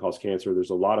defects. They can cause cancer. There's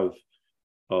a lot of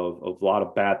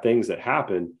bad things that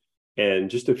happen. And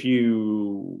just a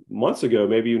few months ago,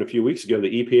 maybe even a few weeks ago,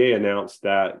 the EPA announced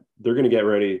that they're going to get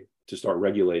ready to start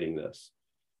regulating this.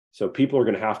 So people are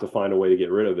going to have to find a way to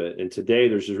get rid of it. And today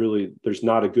there's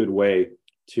not a good way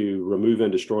to remove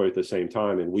and destroy at the same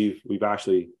time. And we've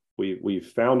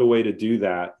found a way to do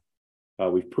that.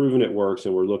 We've proven it works,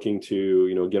 and we're looking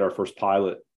to, get our first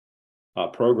pilot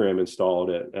program installed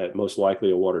at most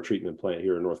likely a water treatment plant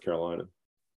here in North Carolina.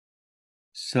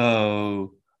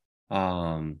 So,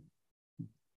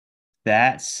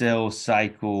 that cell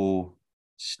cycle,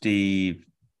 Steve,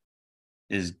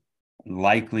 is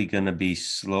likely going to be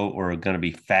slow or going to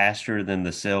be faster than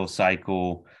the cell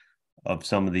cycle of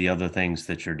some of the other things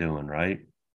that you're doing, right?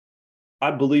 I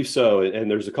believe so.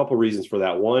 And there's a couple of reasons for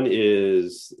that. One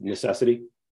is necessity.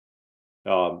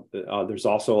 There's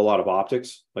also a lot of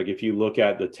optics. Like if you look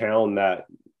at the town that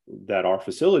our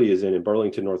facility is in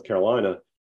Burlington, North Carolina,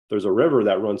 there's a river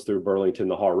that runs through Burlington,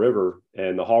 the Haw River,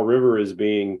 and the Haw River is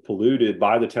being polluted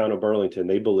by the town of Burlington,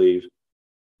 they believe,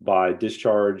 by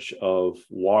discharge of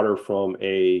water from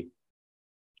a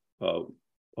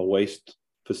waste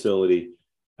facility.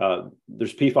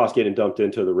 There's PFAS getting dumped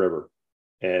into the river,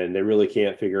 and they really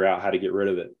can't figure out how to get rid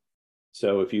of it.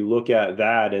 So if you look at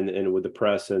that and with the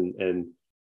press and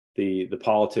the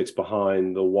politics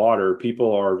behind the water,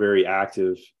 people are very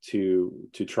active to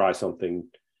try something.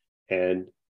 And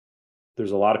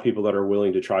there's a lot of people that are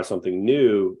willing to try something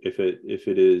new if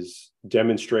it is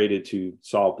demonstrated to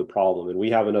solve the problem. And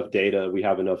we have enough data, we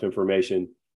have enough information,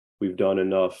 we've done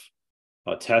enough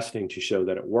testing to show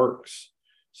that it works.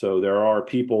 So there are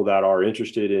people that are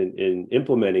interested in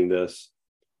implementing this,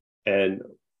 and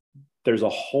there's a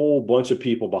whole bunch of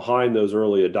people behind those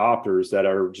early adopters that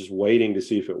are just waiting to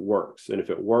see if it works. And if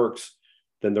it works,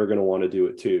 then they're going to want to do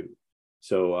it too.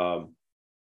 So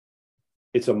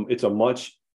it's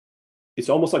almost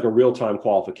like a real-time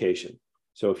qualification.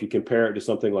 So if you compare it to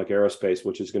something like aerospace,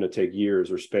 which is going to take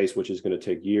years, or space, which is going to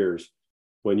take years,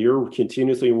 when you're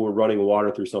continuously running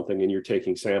water through something and you're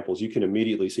taking samples, you can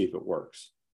immediately see if it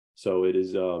works. So it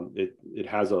is it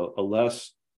has a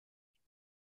less,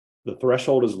 the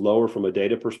threshold is lower from a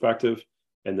data perspective,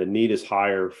 and the need is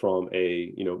higher from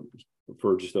a,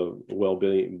 for just a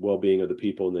well-being of the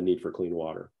people and the need for clean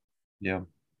water. Yeah.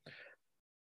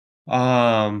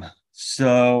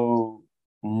 So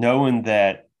knowing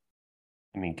that,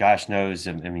 gosh knows,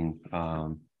 in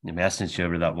essence, you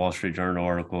over that Wall Street Journal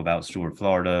article about Stuart,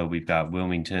 Florida. We've got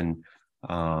Wilmington,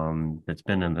 that's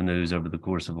been in the news over the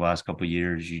course of the last couple of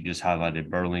years. You just highlighted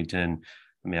Burlington.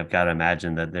 I've got to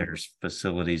imagine that there's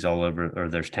facilities all over, or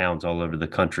there's towns all over the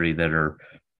country that are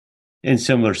in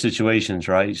similar situations,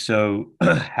 right? So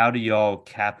how do y'all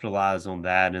capitalize on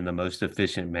that in the most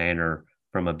efficient manner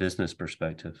from a business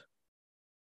perspective?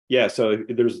 Yeah, so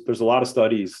there's a lot of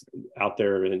studies out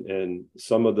there, and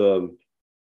some of the,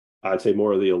 I'd say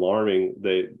more of the alarming,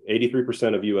 the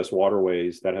 83% of U.S.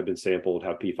 waterways that have been sampled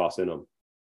have PFAS in them.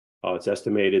 It's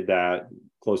estimated that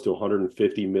close to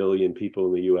 150 million people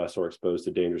in the U.S. are exposed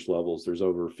to dangerous levels. There's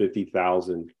over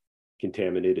 50,000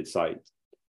 contaminated sites.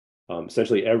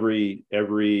 Essentially,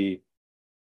 every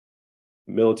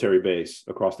military base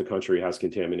across the country has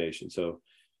contamination. So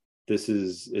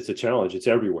it's a challenge. It's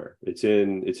everywhere. It's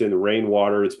in the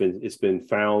rainwater. It's been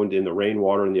found in the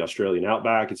rainwater in the Australian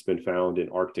outback. It's been found in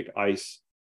Arctic ice.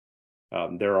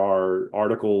 There are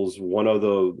articles. One of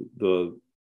the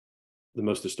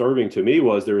most disturbing to me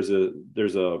was there's a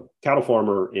cattle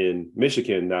farmer in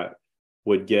Michigan that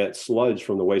would get sludge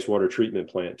from the wastewater treatment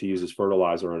plant to use as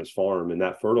fertilizer on his farm, and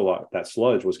that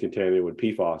sludge was contaminated with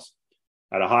PFAS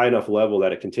at a high enough level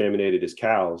that it contaminated his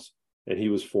cows. And he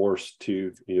was forced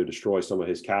to, destroy some of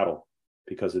his cattle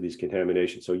because of these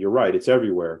contaminations. So you're right, it's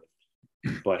everywhere.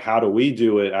 But how do we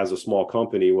do it as a small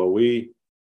company? Well, we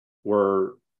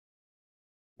were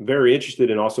very interested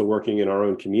in also working in our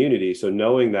own community. So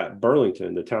knowing that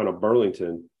Burlington, the town of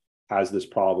Burlington, has this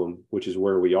problem, which is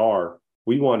where we are,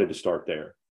 we wanted to start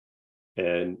there.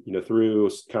 And, through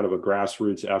kind of a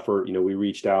grassroots effort, we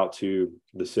reached out to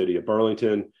the city of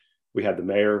Burlington. We had the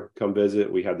mayor come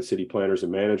visit. We had the city planners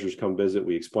and managers come visit.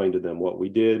 We explained to them what we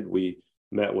did. We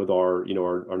met with our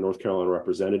North Carolina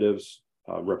representatives.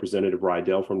 Representative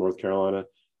Rydell from North Carolina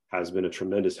has been a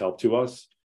tremendous help to us,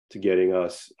 to giving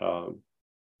us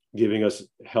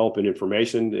help and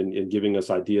information and giving us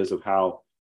ideas of how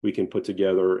we can put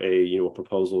together a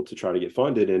proposal to try to get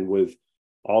funded. And with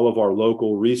all of our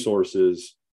local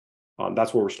resources,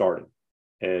 that's where we're starting.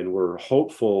 And we're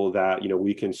hopeful that,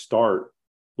 we can start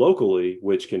locally,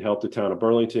 which can help the town of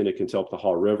Burlington. It can help the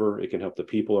Haw River. It can help the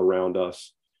people around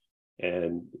us.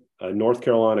 And a North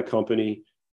Carolina company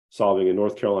solving a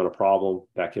North Carolina problem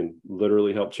that can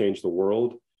literally help change the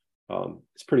world.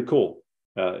 It's pretty cool.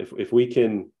 If we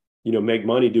can, make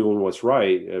money doing what's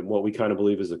right, and what we kind of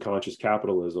believe is a conscious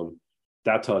capitalism,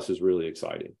 that to us is really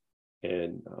exciting.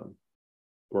 And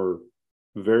we're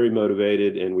very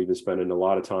motivated, and we've been spending a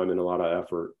lot of time and a lot of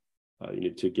effort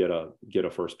to get a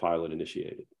first pilot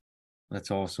initiated. That's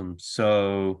awesome.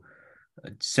 So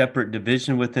a separate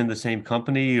division within the same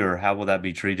company, or how will that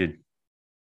be treated?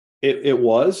 It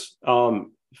was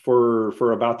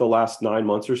for about the last 9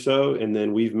 months or so. And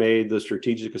then we've made the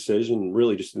strategic decision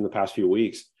really just in the past few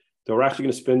weeks that we're actually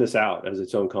going to spin this out as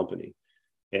its own company.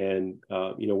 And,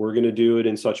 we're going to do it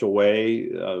in such a way.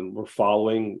 We're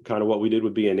following kind of what we did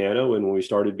with BN Nano. And when we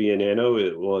started BN Nano,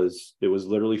 it was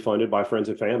literally funded by friends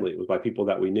and family. It was by people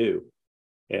that we knew.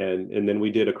 And then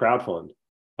we did a crowdfund.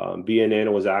 BN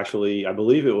Nano was actually, I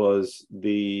believe it was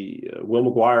Will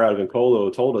McGuire out of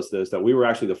Incolo told us this, that we were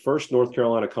actually the first North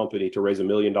Carolina company to raise $1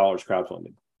 million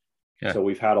crowdfunding. Yeah. So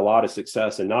we've had a lot of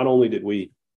success. And not only did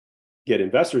we get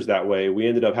investors that way, we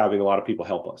ended up having a lot of people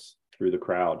help us through the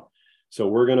crowd. So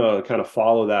we're going to kind of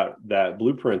follow that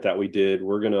blueprint that we did.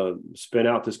 We're going to spin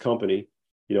out this company,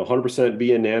 100%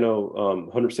 BN Nano,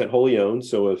 100% wholly owned.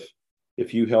 So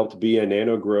if you helped BN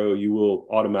Nano grow, you will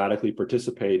automatically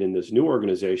participate in this new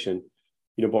organization,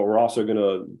 but we're also going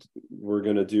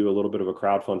to do a little bit of a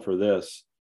crowdfund for this,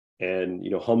 and,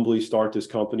 humbly start this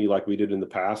company like we did in the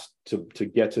past to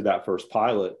get to that first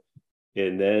pilot.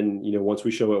 And then, once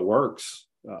we show it works,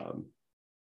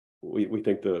 we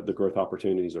think the growth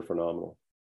opportunities are phenomenal.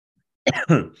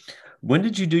 When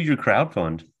did you do your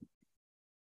crowdfund?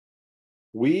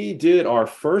 We did our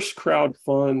first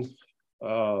crowdfund.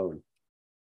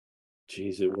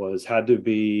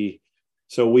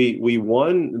 So we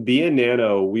won BN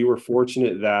Nano. We were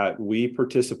fortunate that we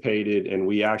participated and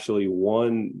we actually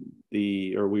won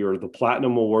we were the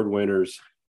Platinum Award winners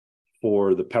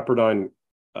for the Pepperdine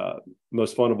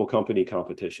Most Fundable Company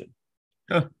competition.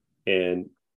 Huh. And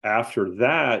after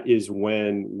that is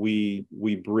when we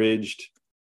bridged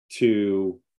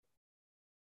to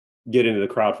get into the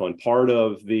crowdfund. Part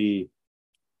of the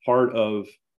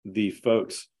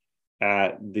folks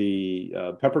at the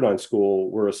Pepperdine School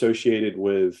were associated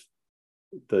with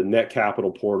the Net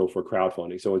Capital portal for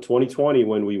crowdfunding. So in 2020,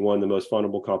 when we won the Most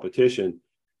Fundable competition,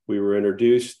 we were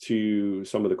introduced to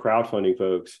some of the crowdfunding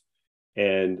folks.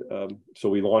 And so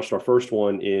we launched our first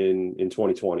one in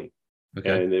 2020.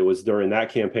 Okay. And it was during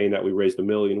that campaign that we raised $1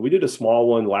 million. We did a small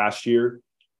one last year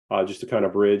just to kind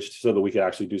of bridge so that we could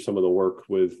actually do some of the work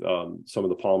with some of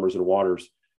the polymers and waters.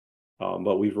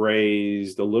 But we've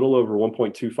raised a little over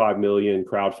 1.25 million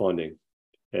crowdfunding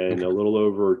and a little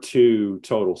over 2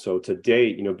 total. So to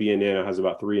date, BN Nano has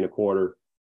about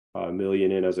 3.25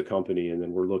 million in as a company. And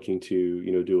then we're looking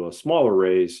to, do a smaller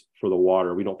raise for the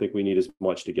water. We don't think we need as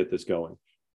much to get this going.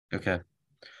 Okay.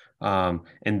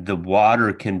 And the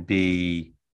water can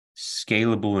be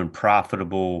scalable and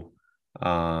profitable,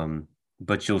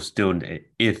 but you'll still,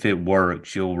 if it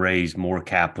works, you'll raise more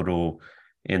capital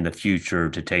in the future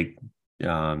to take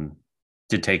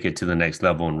it to the next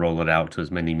level and roll it out to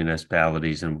as many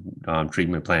municipalities and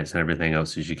treatment plants and everything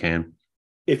else as you can.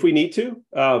 If we need to,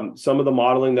 some of the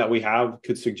modeling that we have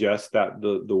could suggest that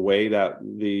the way that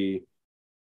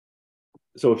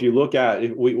so if you look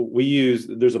at, we use,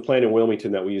 there's a plant in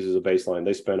Wilmington that we use as a baseline.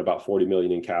 They spent about $40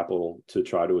 million in capital to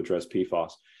try to address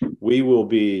PFAS. We will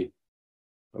be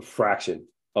a fraction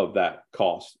of that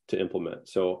cost to implement.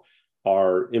 So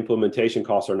our implementation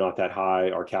costs are not that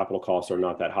high. Our capital costs are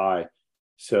not that high.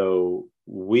 So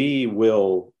we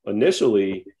will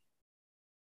initially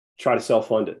try to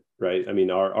self-fund it, right? I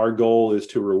mean, our goal is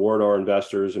to reward our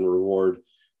investors and reward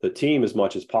the team as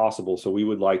much as possible. So we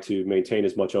would like to maintain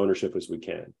as much ownership as we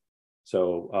can.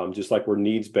 So just like we're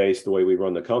needs-based the way we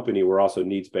run the company, we're also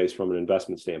needs-based from an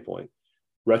investment standpoint.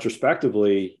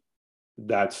 retrospectively,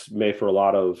 that's made for a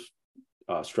lot of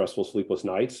stressful, sleepless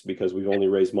nights because we've only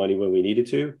raised money when we needed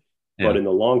to. Yeah. But in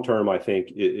the long term, I think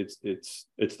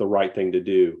it's the right thing to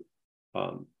do.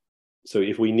 So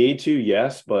if we need to,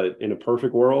 yes, but in a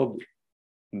perfect world,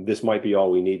 this might be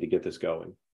all we need to get this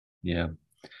going. Yeah.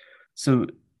 So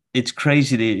it's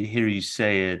crazy to hear you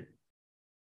say it.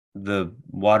 The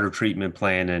water treatment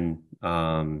plant in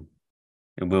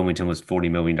Wilmington was $40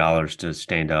 million to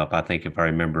stand up. I think if I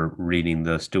remember reading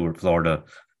the Stewart, Florida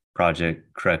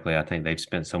project correctly, I think they've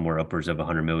spent somewhere upwards of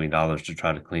 $100 million to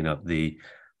try to clean up the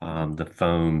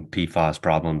foam PFAS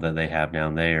problem that they have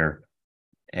down there.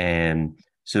 And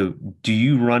so do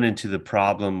you run into the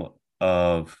problem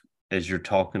of, as you're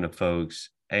talking to folks,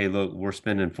 hey, look, we're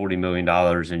spending $40 million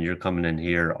and you're coming in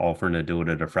here offering to do it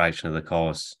at a fraction of the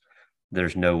cost.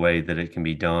 There's no way that it can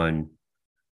be done,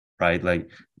 right? Like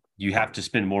you have to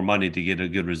spend more money to get a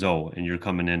good result. And you're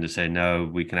coming in to say, no,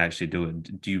 we can actually do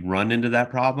it. Do you run into that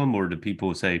problem, or do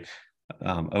people say,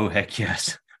 oh, heck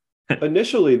yes?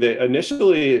 Initially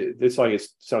it's like, it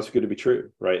sounds good to be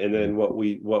true, right? And then what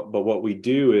we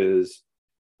do is,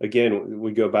 again,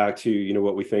 we go back to,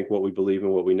 what we think, what we believe,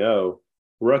 and what we know.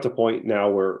 We're at the point now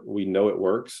where we know it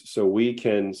works, so we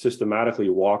can systematically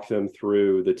walk them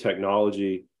through the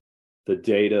technology, the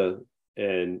data,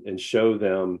 and show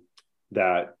them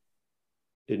that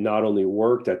it not only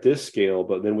worked at this scale,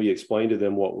 but then we explain to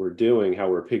them what we're doing, how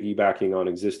we're piggybacking on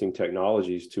existing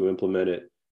technologies to implement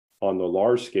it on the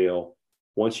large scale.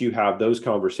 Once you have those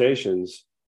conversations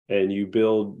and you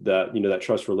build that, that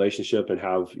trust relationship and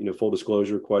have, full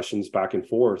disclosure questions back and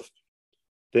forth,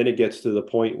 then it gets to the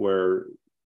point where,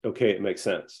 okay, it makes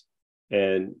sense.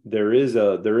 And there is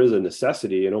a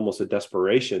necessity and almost a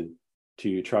desperation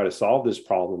to try to solve this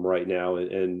problem right now.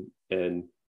 And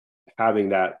having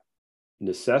that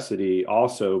necessity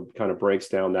also kind of breaks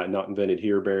down that not invented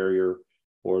here barrier,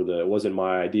 or it wasn't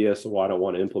my idea, so I don't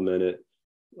want to implement it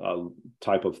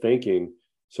type of thinking.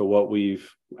 So what we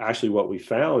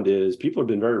found is people have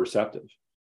been very receptive.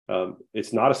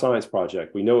 It's not a science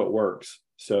project. We know it works.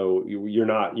 So you're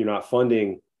not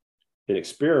funding an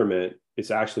experiment.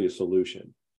 It's actually a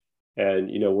solution.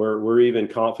 And, we're even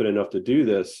confident enough to do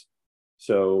this.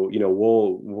 So,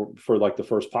 we'll for like the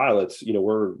first pilots,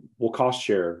 we'll cost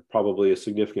share probably a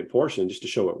significant portion just to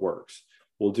show it works.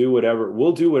 We'll do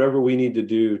whatever we need to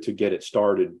do to get it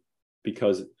started,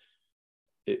 because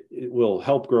it will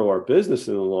help grow our business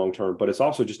in the long term, but it's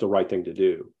also just the right thing to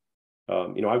do.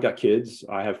 I've got kids.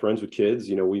 I have friends with kids.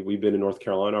 We've been in North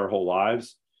Carolina our whole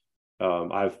lives.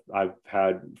 I've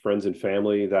had friends and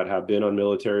family that have been on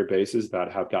military bases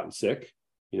that have gotten sick.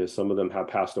 Some of them have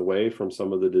passed away from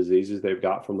some of the diseases they've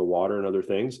got from the water and other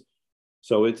things.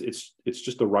 So it's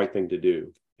just the right thing to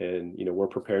do. And, we're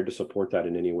prepared to support that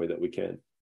in any way that we can.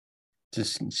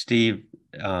 Just Steve,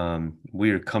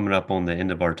 we are coming up on the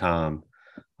end of our time,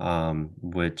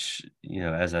 which,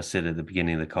 as I said at the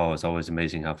beginning of the call, it's always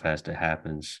amazing how fast it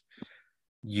happens.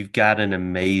 You've got an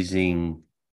amazing,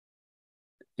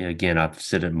 again, I've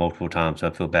said it multiple times, so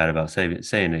I feel bad about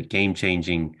saying it,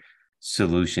 game-changing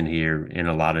solution here in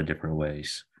a lot of different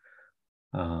ways.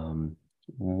 When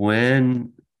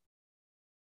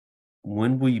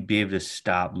will you be able to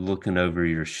stop looking over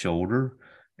your shoulder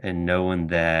and knowing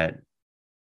that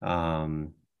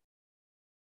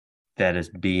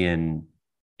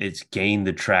it's gained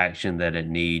the traction that it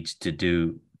needs to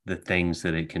do the things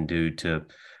that it can do to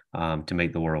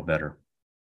make the world better?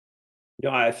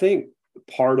 I think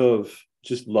part of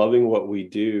just loving what we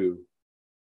do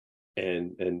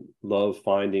and love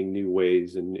finding new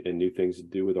ways and new things to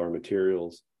do with our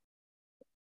materials,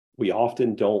 we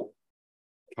often don't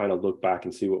kind of look back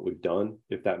and see what we've done,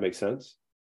 if that makes sense.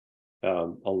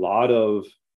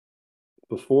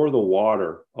 Before the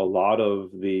water, a lot of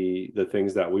the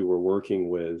things that we were working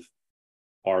with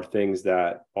are things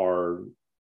that are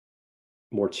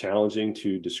more challenging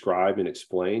to describe and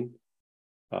explain.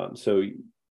 So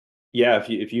yeah,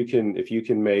 if you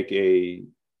can make a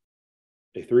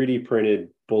 3D printed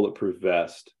bulletproof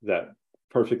vest that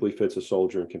perfectly fits a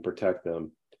soldier and can protect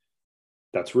them,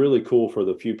 that's really cool for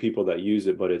the few people that use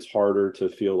it, but it's harder to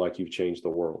feel like you've changed the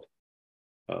world.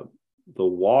 The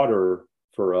water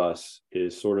for us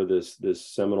is sort of this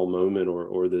seminal moment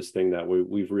or this thing that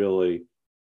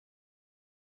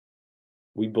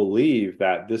we believe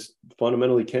that this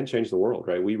fundamentally can change the world,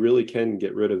 right? We really can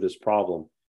get rid of this problem.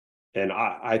 And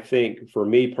I think for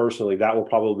me personally, that will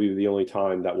probably be the only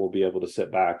time that we'll be able to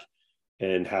sit back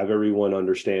and have everyone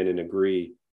understand and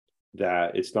agree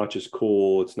that it's not just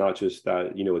cool. It's not just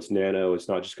that, it's nano. It's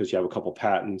not just because you have a couple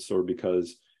patents or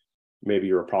because maybe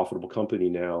you're a profitable company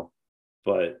now.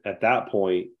 But at that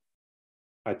point,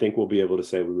 I think we'll be able to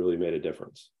say we really made a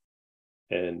difference.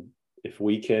 And if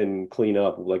we can clean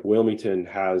up, like Wilmington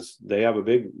they have a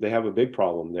big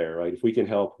problem there, right? If we can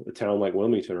help a town like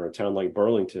Wilmington or a town like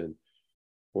Burlington,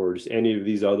 or just any of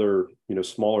these other,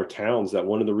 smaller towns that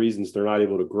one of the reasons they're not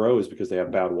able to grow is because they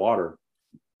have bad water,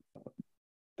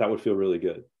 that would feel really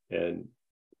good. And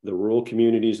the rural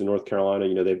communities in North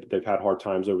Carolina, they've had hard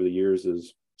times over the years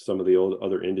as some of the old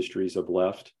other industries have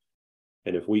left.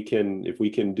 And if we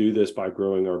can do this by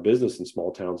growing our business in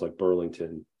small towns like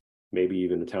Burlington, maybe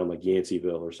even a town like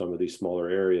Yanceyville or some of these smaller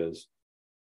areas,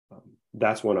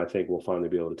 that's when I think we'll finally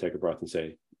be able to take a breath and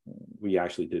say, we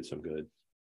actually did some good.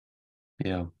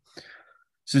 Yeah.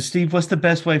 So Steve, what's the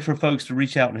best way for folks to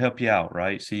reach out and help you out,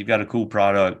 right? So you've got a cool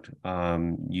product.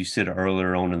 You said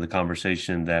earlier on in the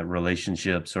conversation that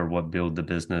relationships are what build the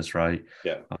business, right?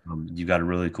 Yeah. You've got a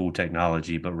really cool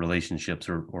technology, but relationships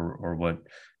are what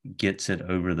gets it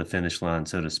over the finish line,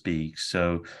 so to speak.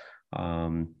 So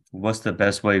what's the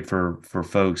best way for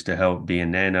folks to help BN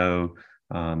Nano?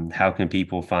 How can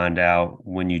people find out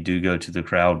when you do go to the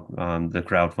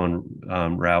crowdfund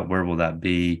route? Where will that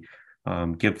be?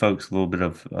 Give folks a little bit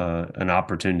of an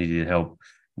opportunity to help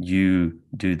you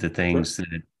do the things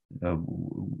that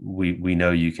we know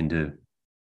you can do.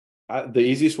 The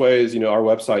easiest way is, our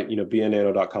website,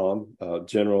 bnnano.com,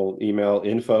 general email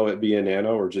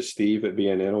info@bnnano, or just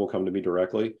steve@bnnano will come to me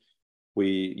directly.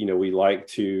 We like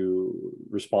to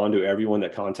respond to everyone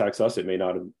that contacts us. It may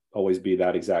not always be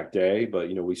that exact day, but,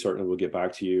 we certainly will get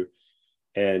back to you.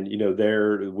 And,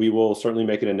 we will certainly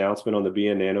make an announcement on the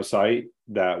BN Nano site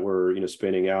that we're,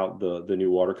 spinning out the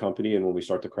new water company. And when we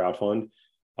start the crowdfund,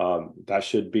 that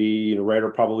should be,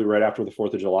 probably right after the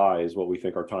 4th of July is what we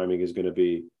think our timing is going to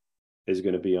be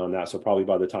on that. So probably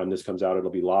by the time this comes out, it'll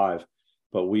be live.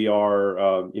 But we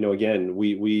are, again,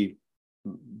 we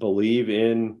believe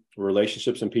in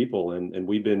relationships and people. And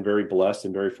we've been very blessed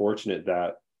and very fortunate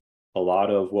that a lot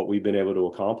of what we've been able to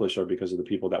accomplish are because of the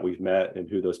people that we've met and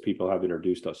who those people have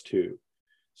introduced us to.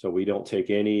 So we don't take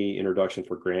any introduction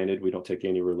for granted. We don't take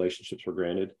any relationships for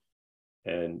granted.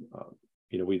 And,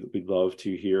 we'd love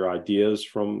to hear ideas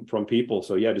from people.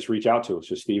 So yeah, just reach out to us.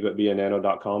 Just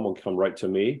steve@bnnano.com will come right to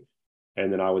me.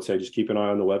 And then I would say, just keep an eye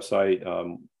on the website.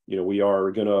 We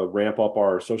are going to ramp up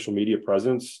our social media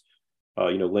presence.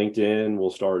 LinkedIn,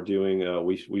 we'll start doing,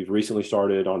 we've recently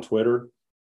started on Twitter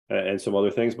and some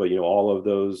other things, but all of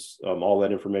those, all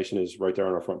that information is right there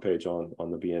on our front page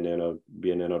on the BN Nano,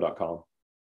 bnnano.com.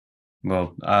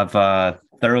 Well, I've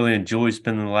thoroughly enjoyed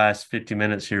spending the last 50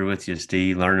 minutes here with you,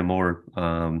 Steve, learning more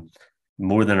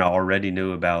than I already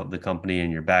knew about the company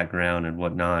and your background and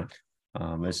whatnot.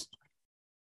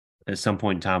 At some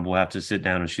point in time, we'll have to sit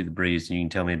down and shoot the breeze, and you can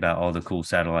tell me about all the cool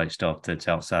satellite stuff that's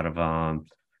outside of our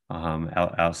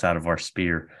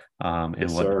sphere.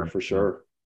 Yes, sir, for sure.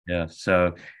 Yeah.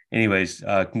 So anyways,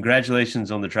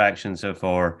 congratulations on the traction so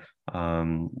far.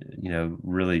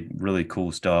 Really, really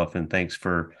cool stuff. And thanks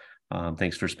for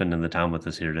spending the time with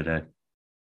us here today.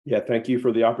 Yeah. Thank you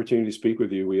for the opportunity to speak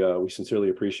with you. We sincerely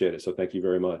appreciate it. So thank you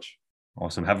very much.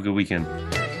 Awesome. Have a good weekend.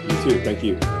 You too. Thank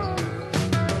you.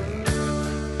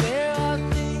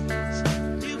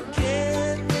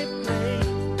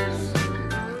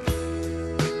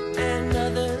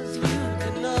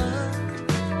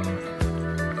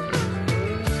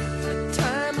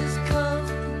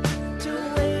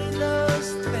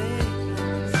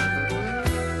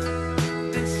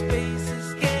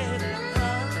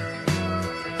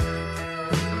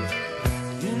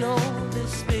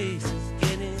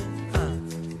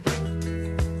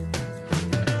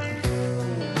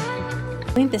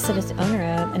 Bissett is the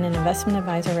owner of and an investment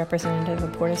advisor representative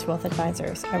of Portus Wealth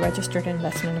Advisors, a registered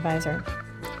investment advisor.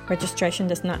 Registration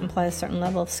does not imply a certain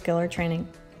level of skill or training.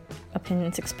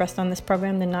 Opinions expressed on this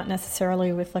program do not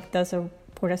necessarily reflect those of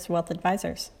Portus Wealth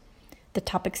Advisors. The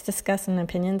topics discussed and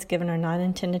opinions given are not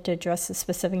intended to address the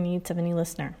specific needs of any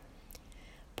listener.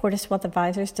 Portus Wealth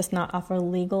Advisors does not offer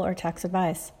legal or tax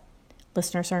advice.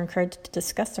 Listeners are encouraged to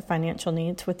discuss their financial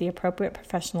needs with the appropriate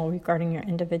professional regarding your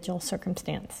individual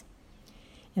circumstance.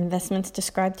 Investments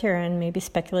described herein may be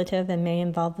speculative and may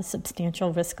involve a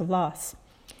substantial risk of loss.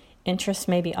 Interest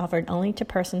may be offered only to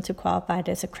persons who qualified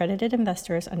as accredited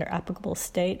investors under applicable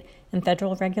state and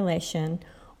federal regulation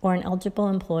or an eligible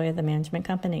employee of the management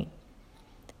company.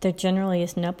 There generally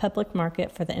is no public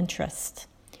market for the interest.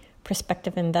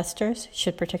 Prospective investors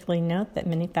should particularly note that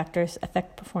many factors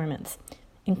affect performance,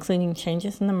 including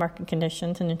changes in the market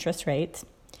conditions and interest rates,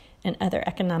 and other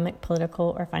economic,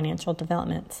 political, or financial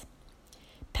developments.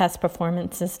 Past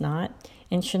performance is not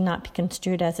and should not be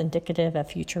construed as indicative of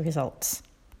future results.